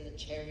 It was in the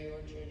Cherry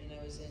Orchard, and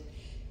I was in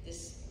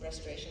this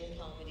restoration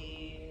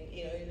comedy,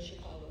 you know, in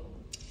Chicago,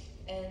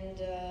 and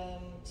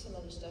some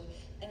other stuff.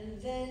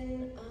 And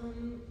then,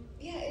 and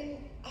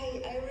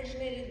I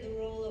originated the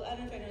role of, I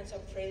don't know if anyone saw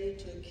Prelude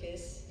to a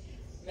Kiss,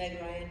 Meg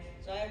Ryan.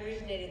 So I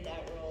originated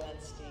that role on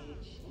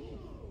stage.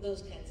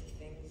 Those kinds of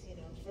things, you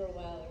know, for a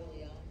while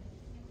early on.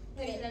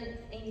 Have you done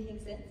anything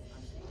since?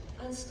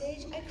 On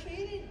stage, I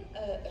created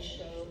a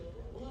show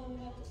well, we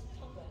have to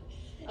talk about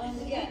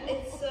it. Yeah, it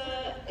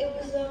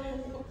was a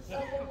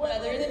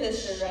Brother and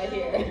sister right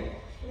here.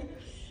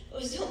 It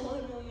was a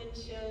one-woman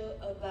show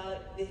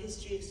about the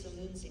history of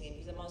saloon singing,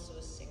 because I'm also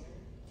a singer.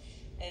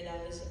 And I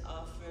was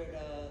offered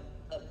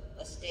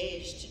a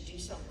stage to do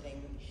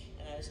something,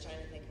 and I was trying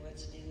to think of what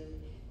to do,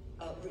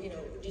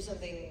 do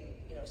something,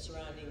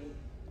 surrounding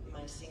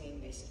my singing,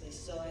 basically.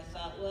 So I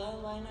thought, well,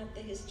 why not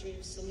the history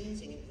of saloon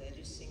singing? Because I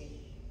do sing in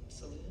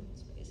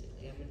saloons,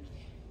 basically.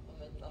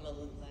 I'm a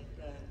little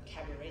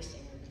cabaret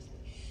singer,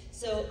 basically.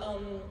 So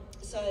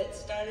it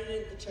started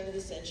at the turn of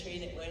the century,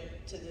 and it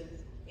went to the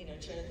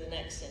turn of the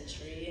next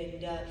century,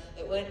 and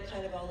it went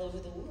kind of all over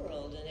the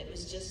world, and it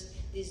was just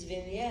these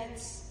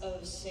vignettes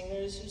of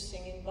singers who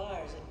sing in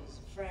bars. It was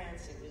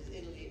France, it was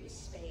Italy, it was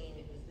Spain,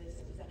 it was this,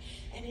 it was that,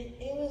 and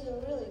it was a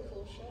really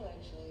cool show,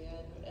 actually,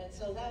 and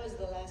so that was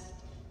the last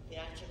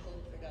theatrical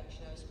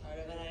production I was part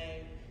of, and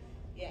I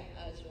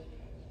was really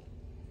proud of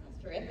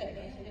it.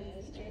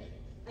 That's terrific.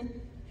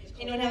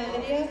 Anyone have a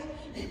video?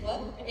 What?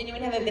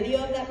 Anyone have a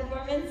video of that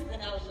performance?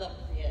 Then I would love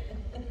to see it.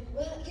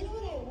 Well,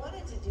 what I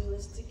wanted to do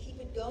was to keep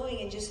it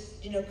going and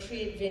just,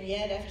 create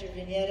vignette after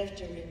vignette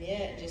after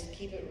vignette and just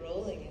keep it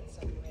rolling in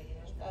some way,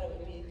 I thought it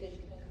would be a good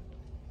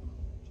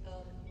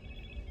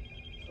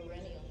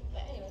perennial.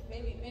 But anyway,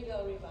 maybe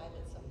I'll revive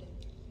it someday.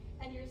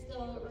 And you're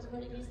still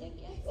recording music,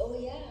 yes? Oh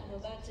yeah, I'm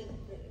about to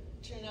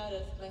turn out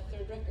my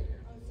third record.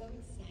 I'm so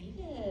excited.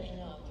 I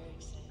know, I'm very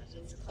excited.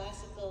 It's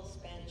classical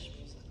Spanish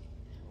music.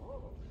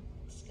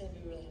 It's going to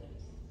be really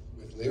nice.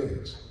 With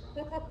lyrics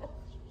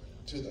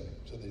to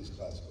these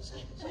classical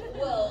songs.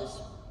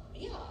 Well,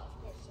 yeah,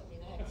 of course. I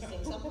mean, I have to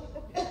sing something.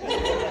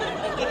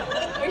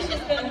 We're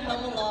just going to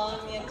hum along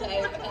the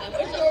entire time.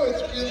 No,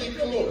 it's really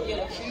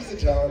cool. She's the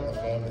talent in the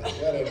family.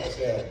 You gotta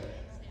understand.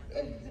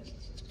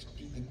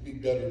 You could be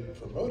better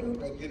promoter,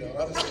 but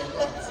honestly,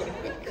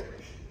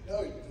 no.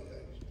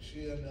 She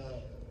and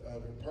her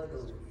partner,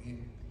 he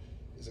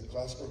is a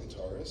classical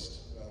guitarist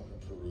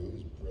in Peru.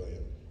 He's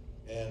brilliant,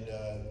 and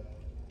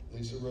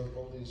Lisa wrote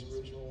all these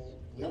original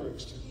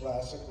lyrics to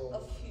classical. A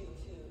few,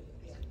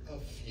 yeah. A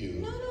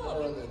few. No.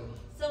 More than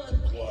some of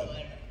them. one.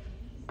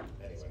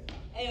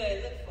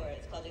 Anyway, look for it.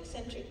 It's called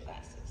Eccentric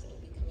Classics. It'll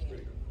be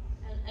coming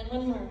out. And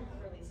one more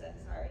for Lisa,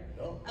 sorry.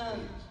 No,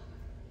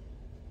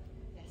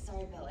 yeah,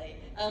 sorry, Billy.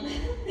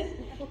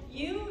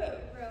 You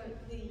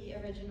wrote the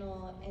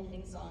original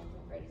ending song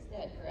from Freddy's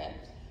Dead,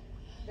 correct?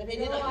 But they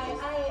didn't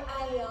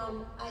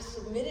I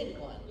submitted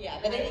one. Yeah,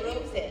 but they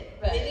didn't use it.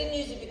 But they didn't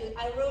use it because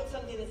I wrote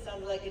something that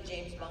sounded like a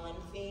James Bond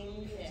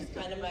theme. It's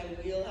kind of my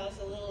wheelhouse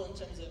a little in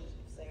terms of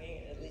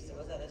singing, at least it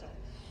was at the time.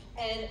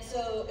 And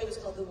so it was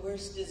called The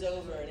Worst Is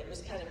Over, and it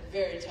was kind of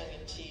very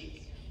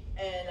tongue-in-cheek.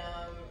 And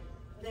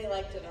they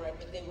liked it alright,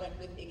 but they went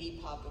with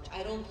Iggy Pop, which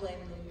I don't blame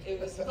them. It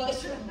was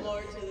much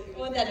more to the...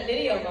 Well, that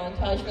video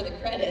montage for the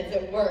credits,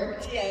 it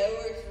worked. Yeah, it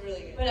worked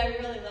really good. But I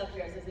really loved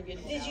yours. It's a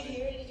beautiful Did you album.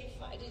 hear it?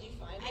 Did you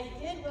find it? I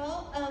did.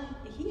 Well,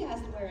 he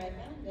asked where I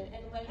found it,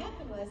 and what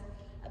happened was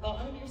I bought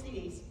one of your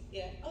CDs.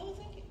 Yeah. Oh,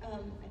 thank you.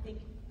 I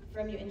think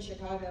from you in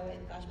Chicago at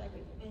Flashback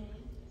Weekend.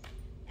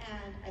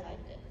 And I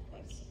liked it.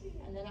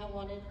 And then I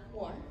wanted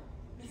more.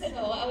 So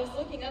I was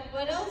looking up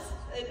what else,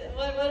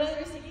 what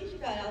other CDs you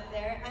got out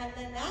there, and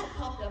then that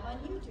popped up on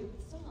YouTube,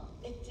 the song.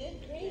 It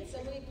did, great.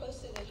 Somebody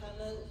posted it.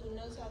 Who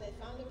knows how they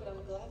found it, but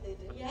I'm glad they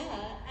did. Yeah,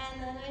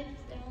 and then I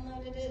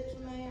downloaded it to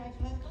my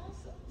iPad.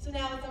 Awesome. So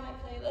now it's on my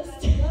playlist.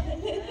 I love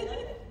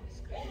it.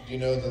 Do you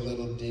know the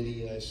little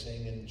ditty I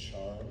sing in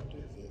Charmed,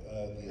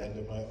 the end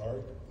of my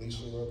arc?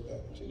 Lisa wrote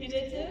that too. You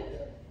did too?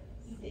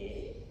 Yeah.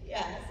 See?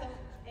 Yeah, so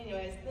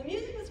anyways, the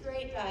music was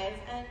great, guys,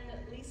 and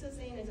Lisa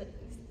Zane is at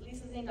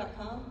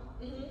lisazane.com.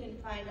 You can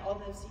find all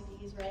those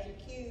CDs, right?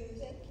 Thank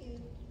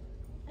you.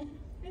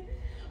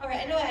 All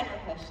right, I know I had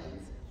more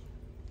questions.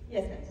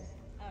 Yes,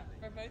 ma'am.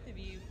 For both of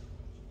you,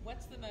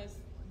 what's the most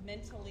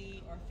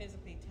mentally or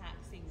physically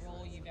taxing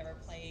role you've ever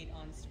played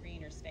on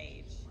screen or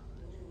stage?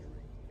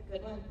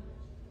 Good one.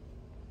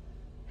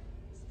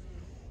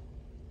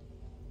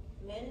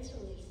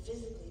 Mentally,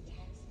 physically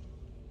taxing.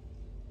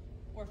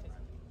 Or physically.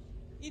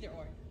 Either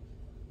or.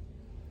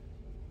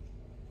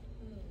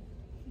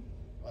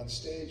 On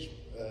stage,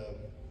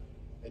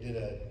 I did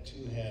a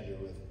two-hander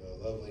with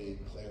the lovely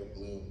Claire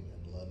Bloom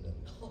in London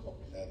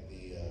at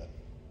the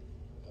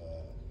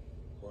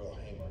Royal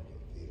Haymarket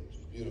Theatre. It's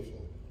a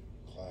beautiful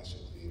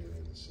classic theatre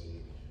in the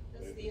city.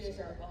 Those theaters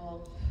are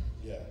all...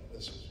 Yeah,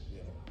 this is,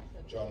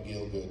 John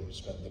Gielgud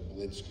spent the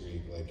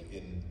blitzkrieg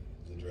in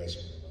the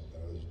dressing room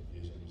that I was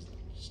using. It was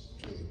just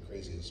really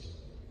craziest.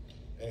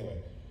 Anyway,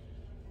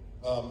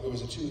 it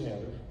was a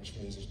two-hander, which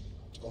means there's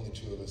only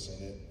two of us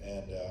in it,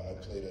 and I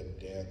played a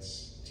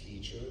dance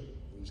teacher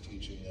who was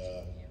teaching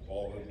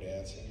ballroom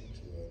dancing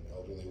to an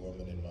elderly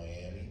woman in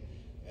Miami,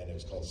 and it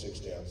was called 6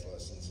 Dance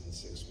Lessons in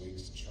 6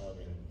 Weeks.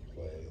 Charming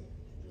play,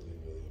 really,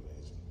 really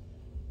amazing.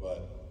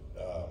 But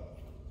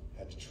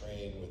had to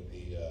train with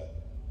the,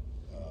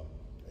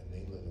 in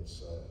England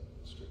it's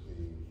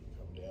strictly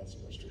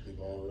dancing or strictly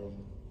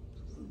ballroom,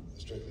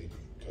 strictly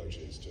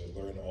coaches to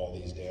learn all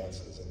these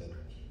dances, and then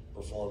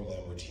perform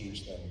them or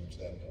teach them to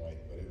that point.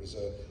 But it was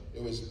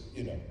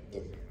you know,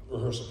 the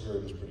rehearsal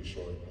period was pretty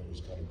short, and it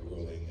was kind of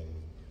grueling and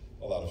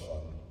a lot of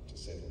fun, to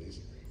say the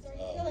least. So are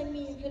you telling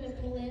me you could have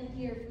pulled in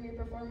here from your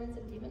performance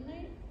in Demon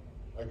Night?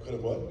 I could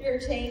have what? Your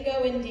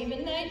tango in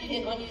Demon Night? You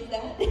didn't want to use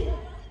that?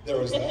 There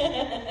was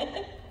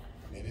that.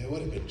 Maybe it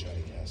would have been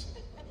Johnny Castle.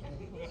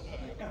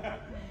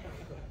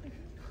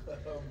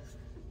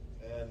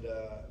 And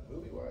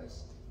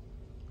movie-wise,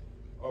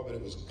 oh, but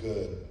it was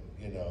good.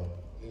 You know,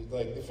 it was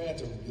like the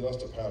Phantom. You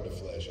lost a pound of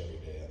flesh every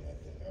day on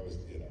that thing.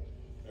 You know,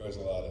 there was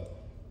a lot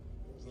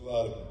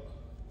of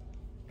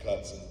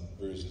cuts and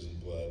bruises and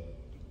blood.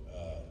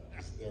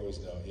 There was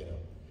no, you know,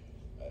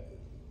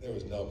 there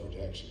was no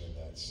protection in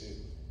that suit,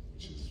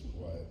 which is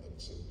why it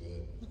looked so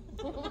good.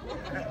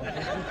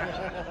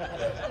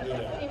 You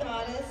know, pretty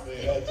modest. They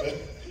had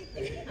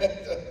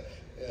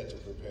to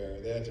prepare.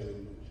 They had to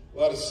a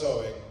lot of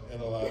sewing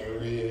and a lot of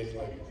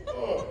like,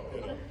 oh,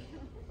 you know,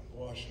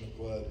 washing the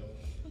blood.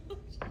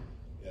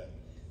 Yeah,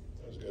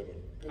 that was a good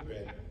one. Good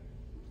band.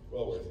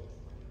 Well worth it.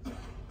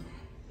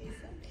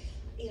 Lisa?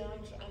 You know,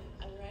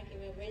 I'm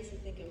racking my brains to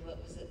think of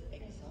what was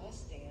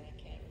exhausting, and I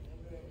can't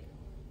remember anymore.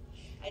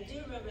 I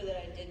do remember that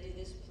I did do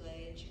this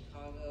play in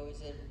Chicago.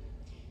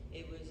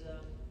 It was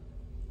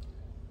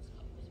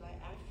by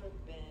Afro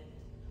band,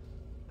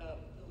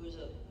 who was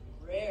a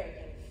rare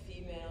kind of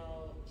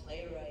female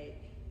playwright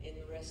in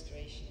the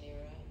Restoration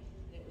era,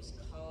 and it was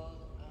called,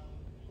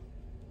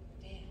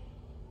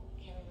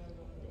 can't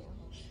remember what it was called.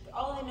 But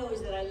all I know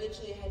is that I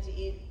literally had to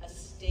eat a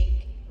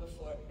steak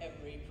before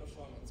every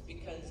performance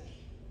because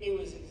it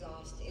was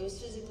exhausting. It was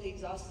physically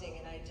exhausting,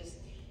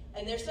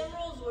 and there's some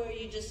roles where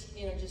you just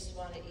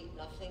want to eat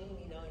nothing,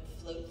 you know, and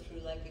float through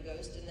like a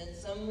ghost, and then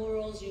some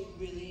roles you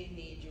really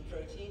need your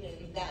protein,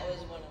 and that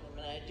was one of them.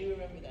 And I do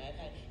remember that.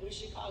 It was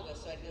Chicago,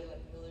 so I'd go to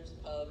like Miller's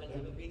Pub and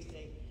have a big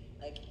steak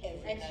like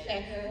every night.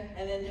 Exchequer.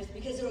 And then just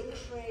because there were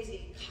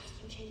crazy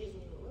costume changes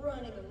and we were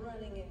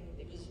running, and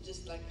it was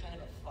just like kind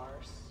of a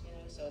farce, you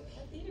know. So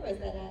What theater was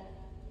that at?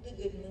 the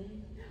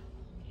Goodman.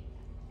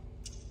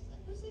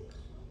 What was it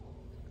called?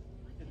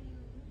 I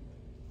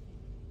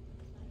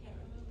can't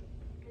remember.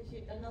 Because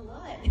you've done a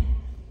lot.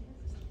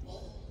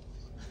 Well,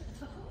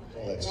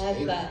 that's Never.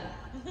 neat. Never.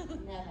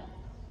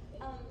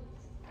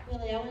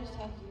 Billy, I wanted to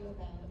talk to you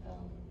about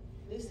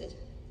Lucid.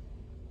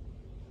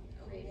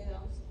 Great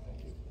films.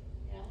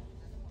 Yeah.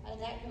 How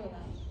did that come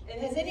about?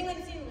 And has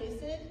anyone seen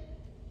Lucid?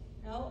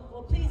 No?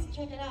 Well, please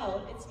check it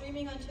out. It's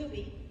streaming on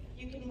Tubi.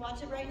 You can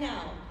watch it right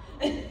now.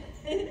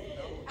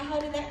 How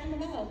did that come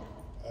about?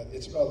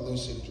 It's about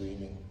lucid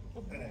dreaming,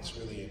 and it's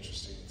really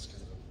interesting. It's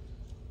kind of a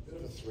bit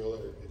of a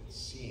thriller, it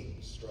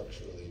seems,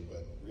 structurally,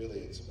 but really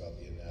it's about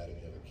the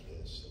anatomy of a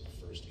kiss, of the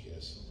first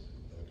kiss,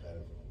 of a kind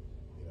of,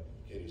 you know,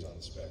 kid who's on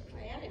the spectrum.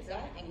 I had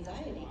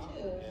anxiety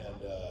too. And,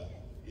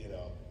 you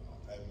know,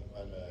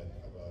 I'm a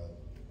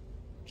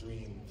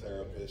dream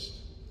therapist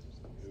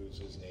who's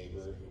his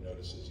neighbor, who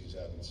notices he's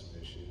having some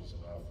issues,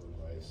 and offered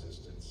my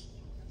assistance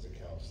as a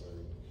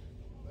counselor.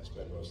 I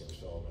spend most of the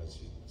film as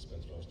he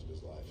spends most of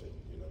his life in,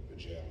 you know,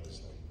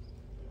 pajamas. Like,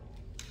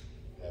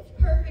 you know,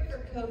 Perfect for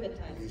COVID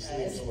times, he guys.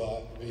 sleeps a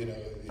lot, you know,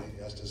 he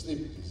has to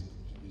sleep. He's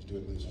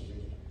doing lucid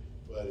dreaming.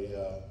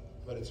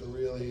 But it's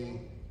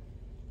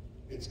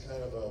it's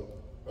kind of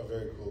a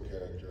very cool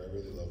character. I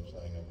really love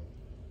playing him.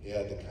 He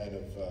had the kind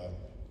of,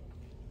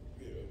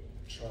 you know,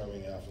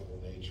 charming, affable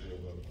nature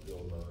of a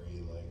Bill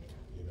Murray, like,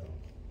 you know,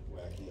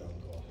 wacky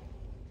uncle,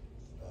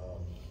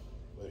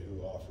 but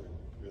who offered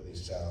really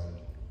sound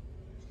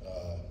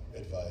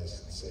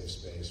advice and safe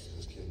space for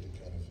this kid to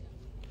kind of,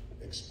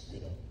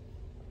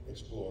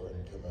 explore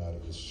and come out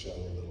of his shell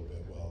a little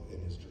bit while in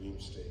his dream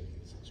state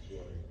he's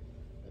exploring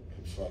and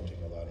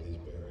confronting a lot of these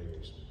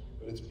barriers.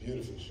 But it's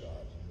beautifully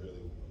shot and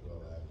really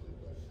well acted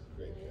by a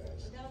great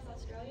cast. That was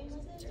Australian,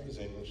 was it? It was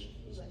English.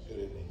 It was good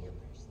in English.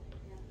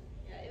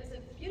 Yeah, it was a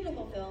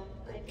beautiful film.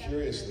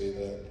 Curiously,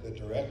 the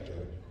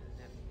director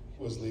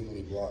was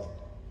legally blind.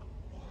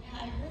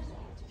 Yeah, I heard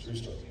that. True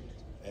story.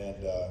 And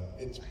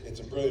it's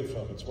a brilliant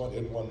film.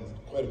 It won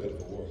quite a bit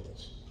of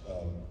awards.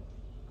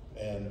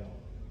 And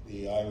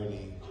the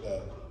irony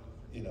that,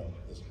 you know,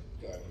 this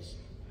guy was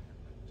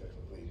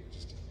technically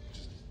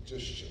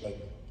just like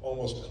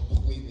almost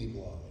completely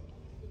blind.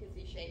 Because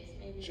he shapes,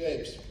 maybe.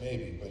 Shapes,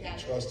 maybe, but Yeah.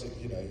 he trusted,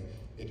 you know,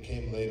 it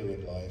came later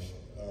in life.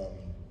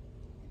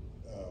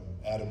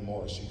 Adam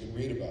Morse, you can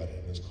read about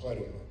him. There's quite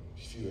a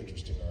few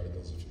interesting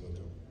articles if you look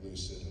at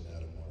Lucid and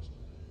Adam Morse.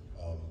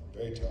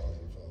 Very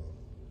talented fellow,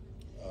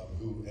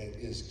 who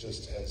has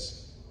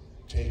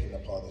taken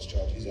upon this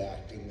challenge. He's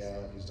acting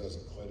now. He's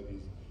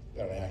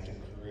got an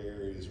acting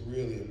career. He's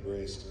really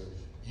embraced to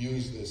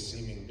use this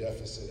seeming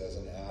deficit as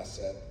an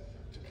asset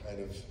to kind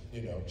of,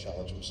 you know,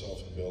 challenge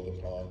himself and build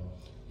upon.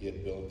 He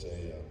had built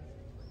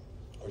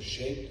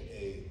shaped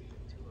a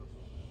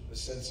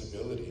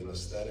sensibility, an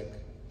aesthetic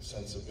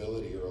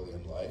sensibility early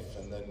in life,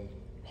 and then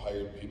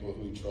hired people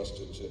who he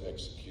trusted to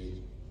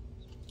execute.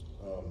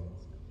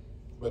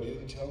 But he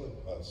didn't tell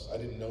us. I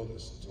didn't know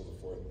this until the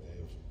fourth day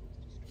of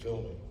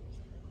filming.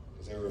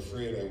 because they were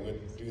afraid I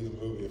wouldn't do the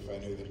movie if I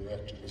knew the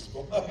director was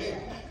blind.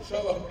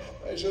 So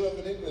I showed up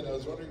in England. I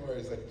was wondering where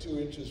he's like 2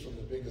 inches from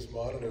the biggest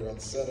monitor on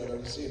set I've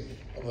ever seen.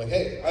 I'm like,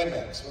 hey,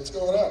 IMAX, what's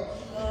going on?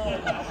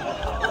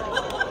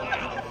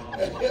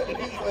 And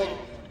he's like,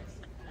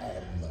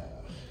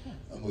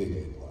 I'm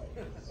legally blind.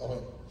 I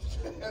went,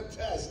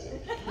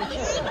 fantastic.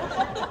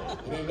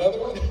 You need another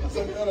one? He's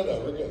like,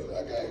 no, we're good.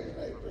 Okay,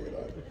 great, bring it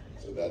on.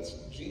 So that's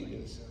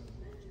genius.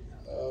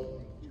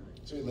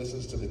 So he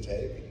listens to the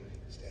tape, and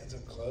he stands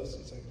up close.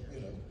 He's like,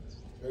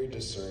 very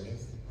discerning.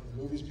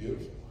 The movie's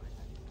beautiful,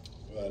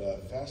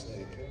 but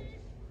fascinating character.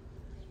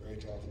 Very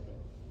talented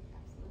man.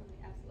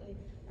 Absolutely.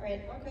 All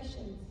right, more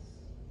questions?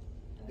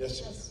 Yes,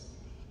 sir.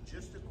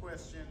 Just a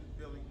question,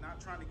 Billy,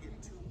 not trying to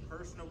get too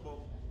personal,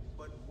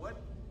 but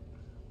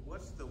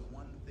what's the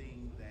one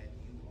thing that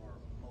you are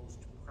most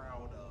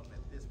proud of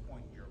at this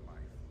point in your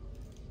life?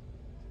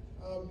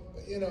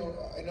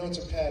 I know it's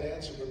a pat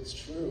answer, but it's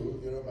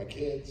true. My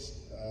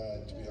kids,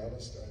 to be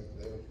honest,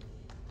 they're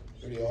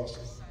pretty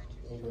awesome.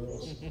 Little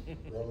girls,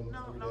 grown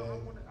every day. I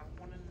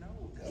want to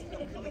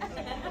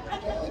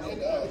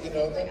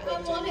know.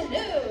 I want to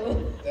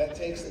know. That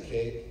takes the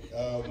cake.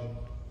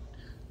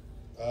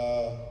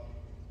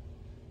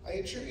 I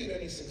attribute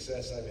any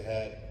success I've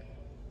had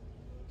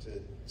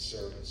to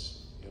service.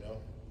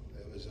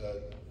 It was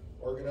an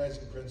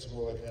organizing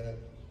principle I kind of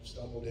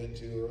stumbled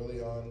into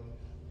early on,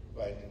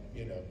 by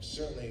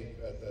certainly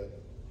at the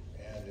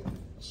hand and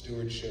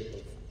stewardship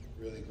of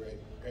really great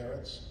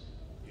parents,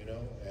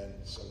 and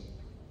some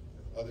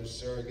other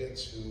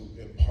surrogates who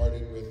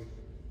imparted with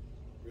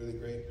really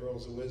great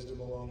pearls of wisdom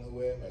along the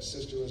way. My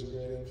sister was a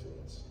great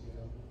influence,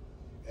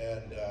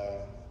 and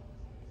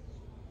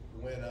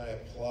when I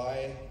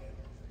apply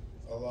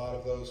a lot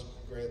of those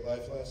great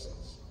life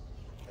lessons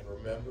and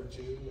remember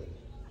to and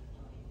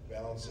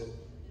balance it,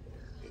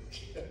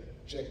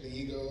 check the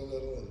ego a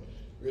little, and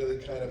really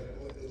kind of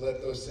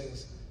let those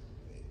things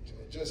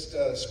just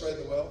spread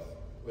the wealth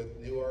with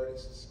new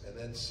artists, and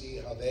then see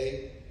how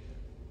they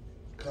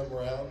come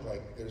around.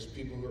 Like, there's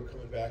people who are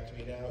coming back to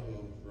me now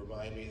who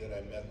remind me that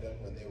I met them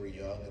when they were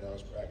young, and I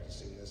was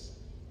practicing this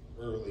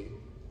early,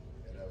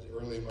 and I was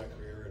early in my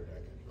career, and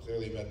I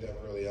clearly met them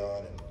early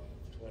on, and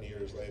 20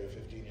 years later,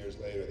 15 years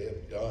later, they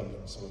have done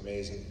some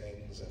amazing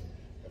things, and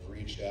have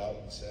reached out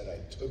and said,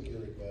 I took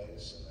your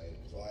advice, and I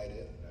applied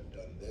it, and I've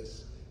done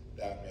this.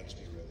 That makes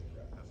me really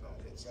proud.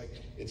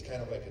 It's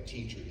kind of like a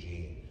teacher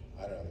gene.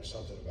 I don't know, there's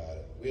something about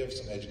it. We have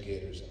some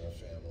educators in our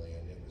family,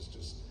 and it was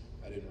just,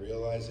 I didn't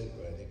realize it,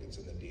 but I think it's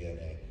in the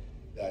DNA.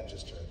 That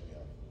just turns me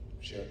on.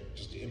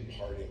 Just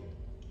imparting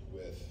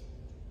with,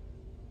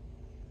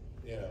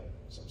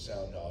 some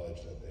sound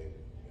knowledge that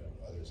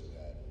others have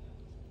had.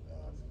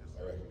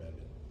 I recommend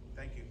it.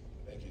 Thank you.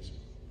 Thank you, sir.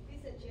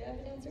 Lisa, do you have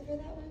an answer for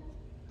that one?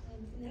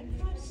 I'm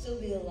proud to still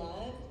be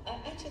alive.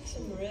 I took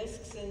some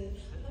risks, and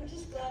I'm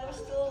just glad I'm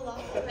still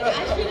alive.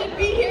 I shouldn't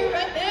be here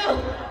right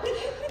now.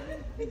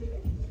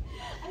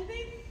 I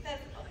think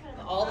that's kind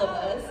of all of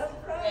us.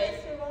 I'm proud right? I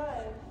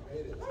survived.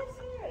 Life's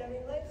hard. I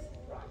mean, life's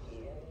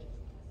rocky and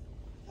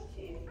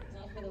touchy.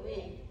 Not for the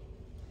weak.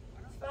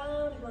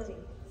 Found money.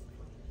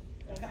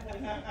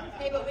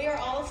 Hey, but we are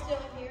all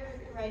still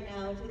here right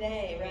now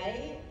today,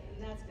 right?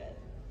 And that's good.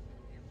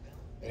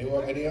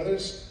 Any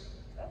others?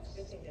 That's a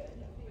good thing to end.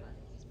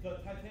 The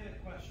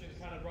Titanic question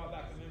kind of brought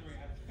back a memory.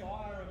 I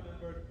thought I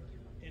remembered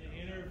an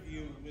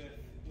interview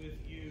with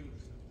you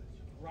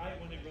right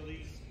when it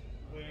released,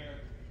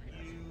 where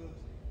you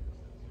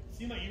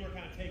seemed like you were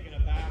kind of taken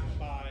aback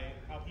by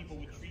how people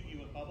would treat you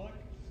in public.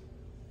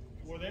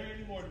 Were there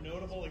any more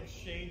notable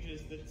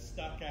exchanges that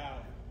stuck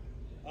out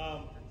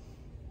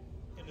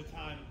in the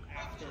time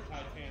after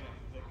Titanic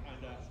that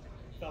kind of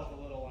felt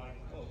a little like,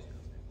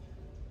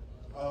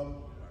 oh?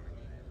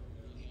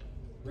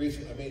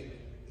 Briefly, I mean,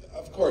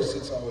 of course,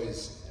 it's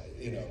always,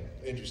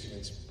 interesting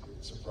and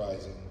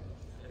surprising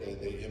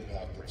the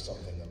impact of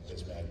something of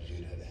this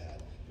magnitude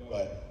had.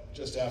 But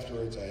just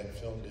afterwards, I had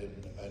filmed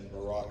in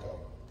Morocco,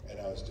 and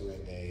I was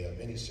doing a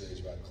mini-series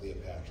about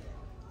Cleopatra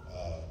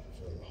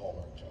for the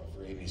Hallmark Channel,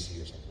 for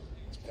ABC or something.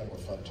 It's kind of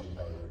a fun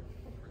two-parter.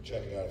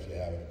 Check it out if you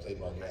haven't. I played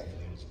Mark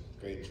Anthony. It was a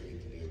great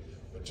treat to do.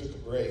 But took a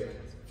break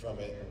from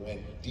it and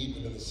went deep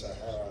into the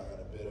Sahara on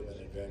a bit of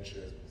an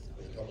adventure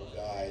with a couple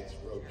guides,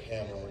 rode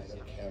camel, and then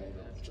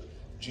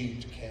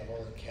jeep to camel,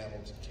 and camel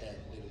to tent,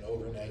 did an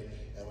overnight,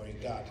 and when we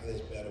got to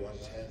this Bedouin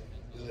tent,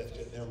 we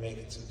lifted, and they were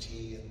making some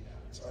tea, and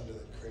it's under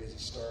the crazy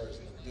stars,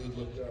 and the dude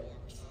looked up,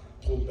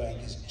 pulled back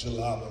his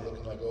jalaba,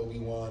 looking like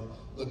Obi-Wan,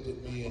 looked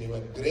at me, and he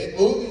went, "Great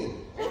movie!"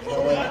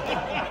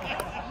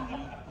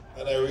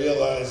 And I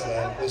realized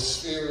that the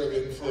sphere of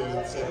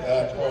influence at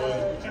that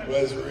point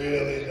was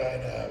really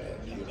dynamic,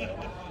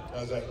 I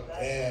was like,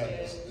 damn,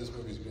 this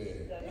movie's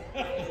big.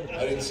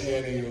 I didn't see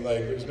any,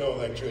 there's no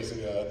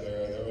electricity out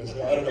there.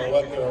 I don't know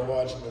what they were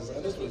watching this.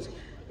 And this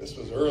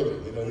was early,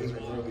 these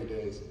were early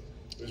days.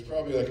 There's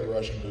probably like a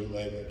Russian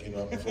bootleg that came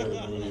out before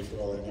the movie, for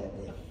all I know.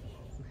 But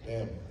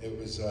damn, it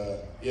was,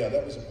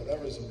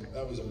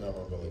 that was a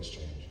memorable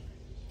exchange.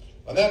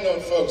 On that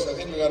note, folks, I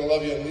think we got to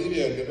love you and leave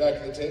you and get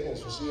back to the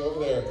tables. We'll see you over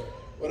there.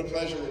 What a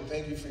pleasure, and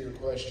thank you for your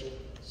questions.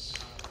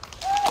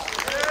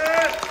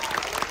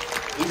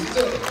 Easy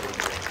Zane.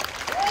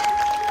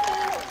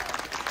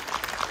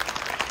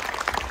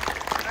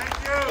 Thank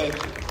you. Thank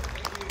you.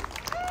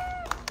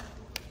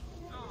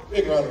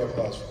 Big round of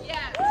applause for them. Yeah.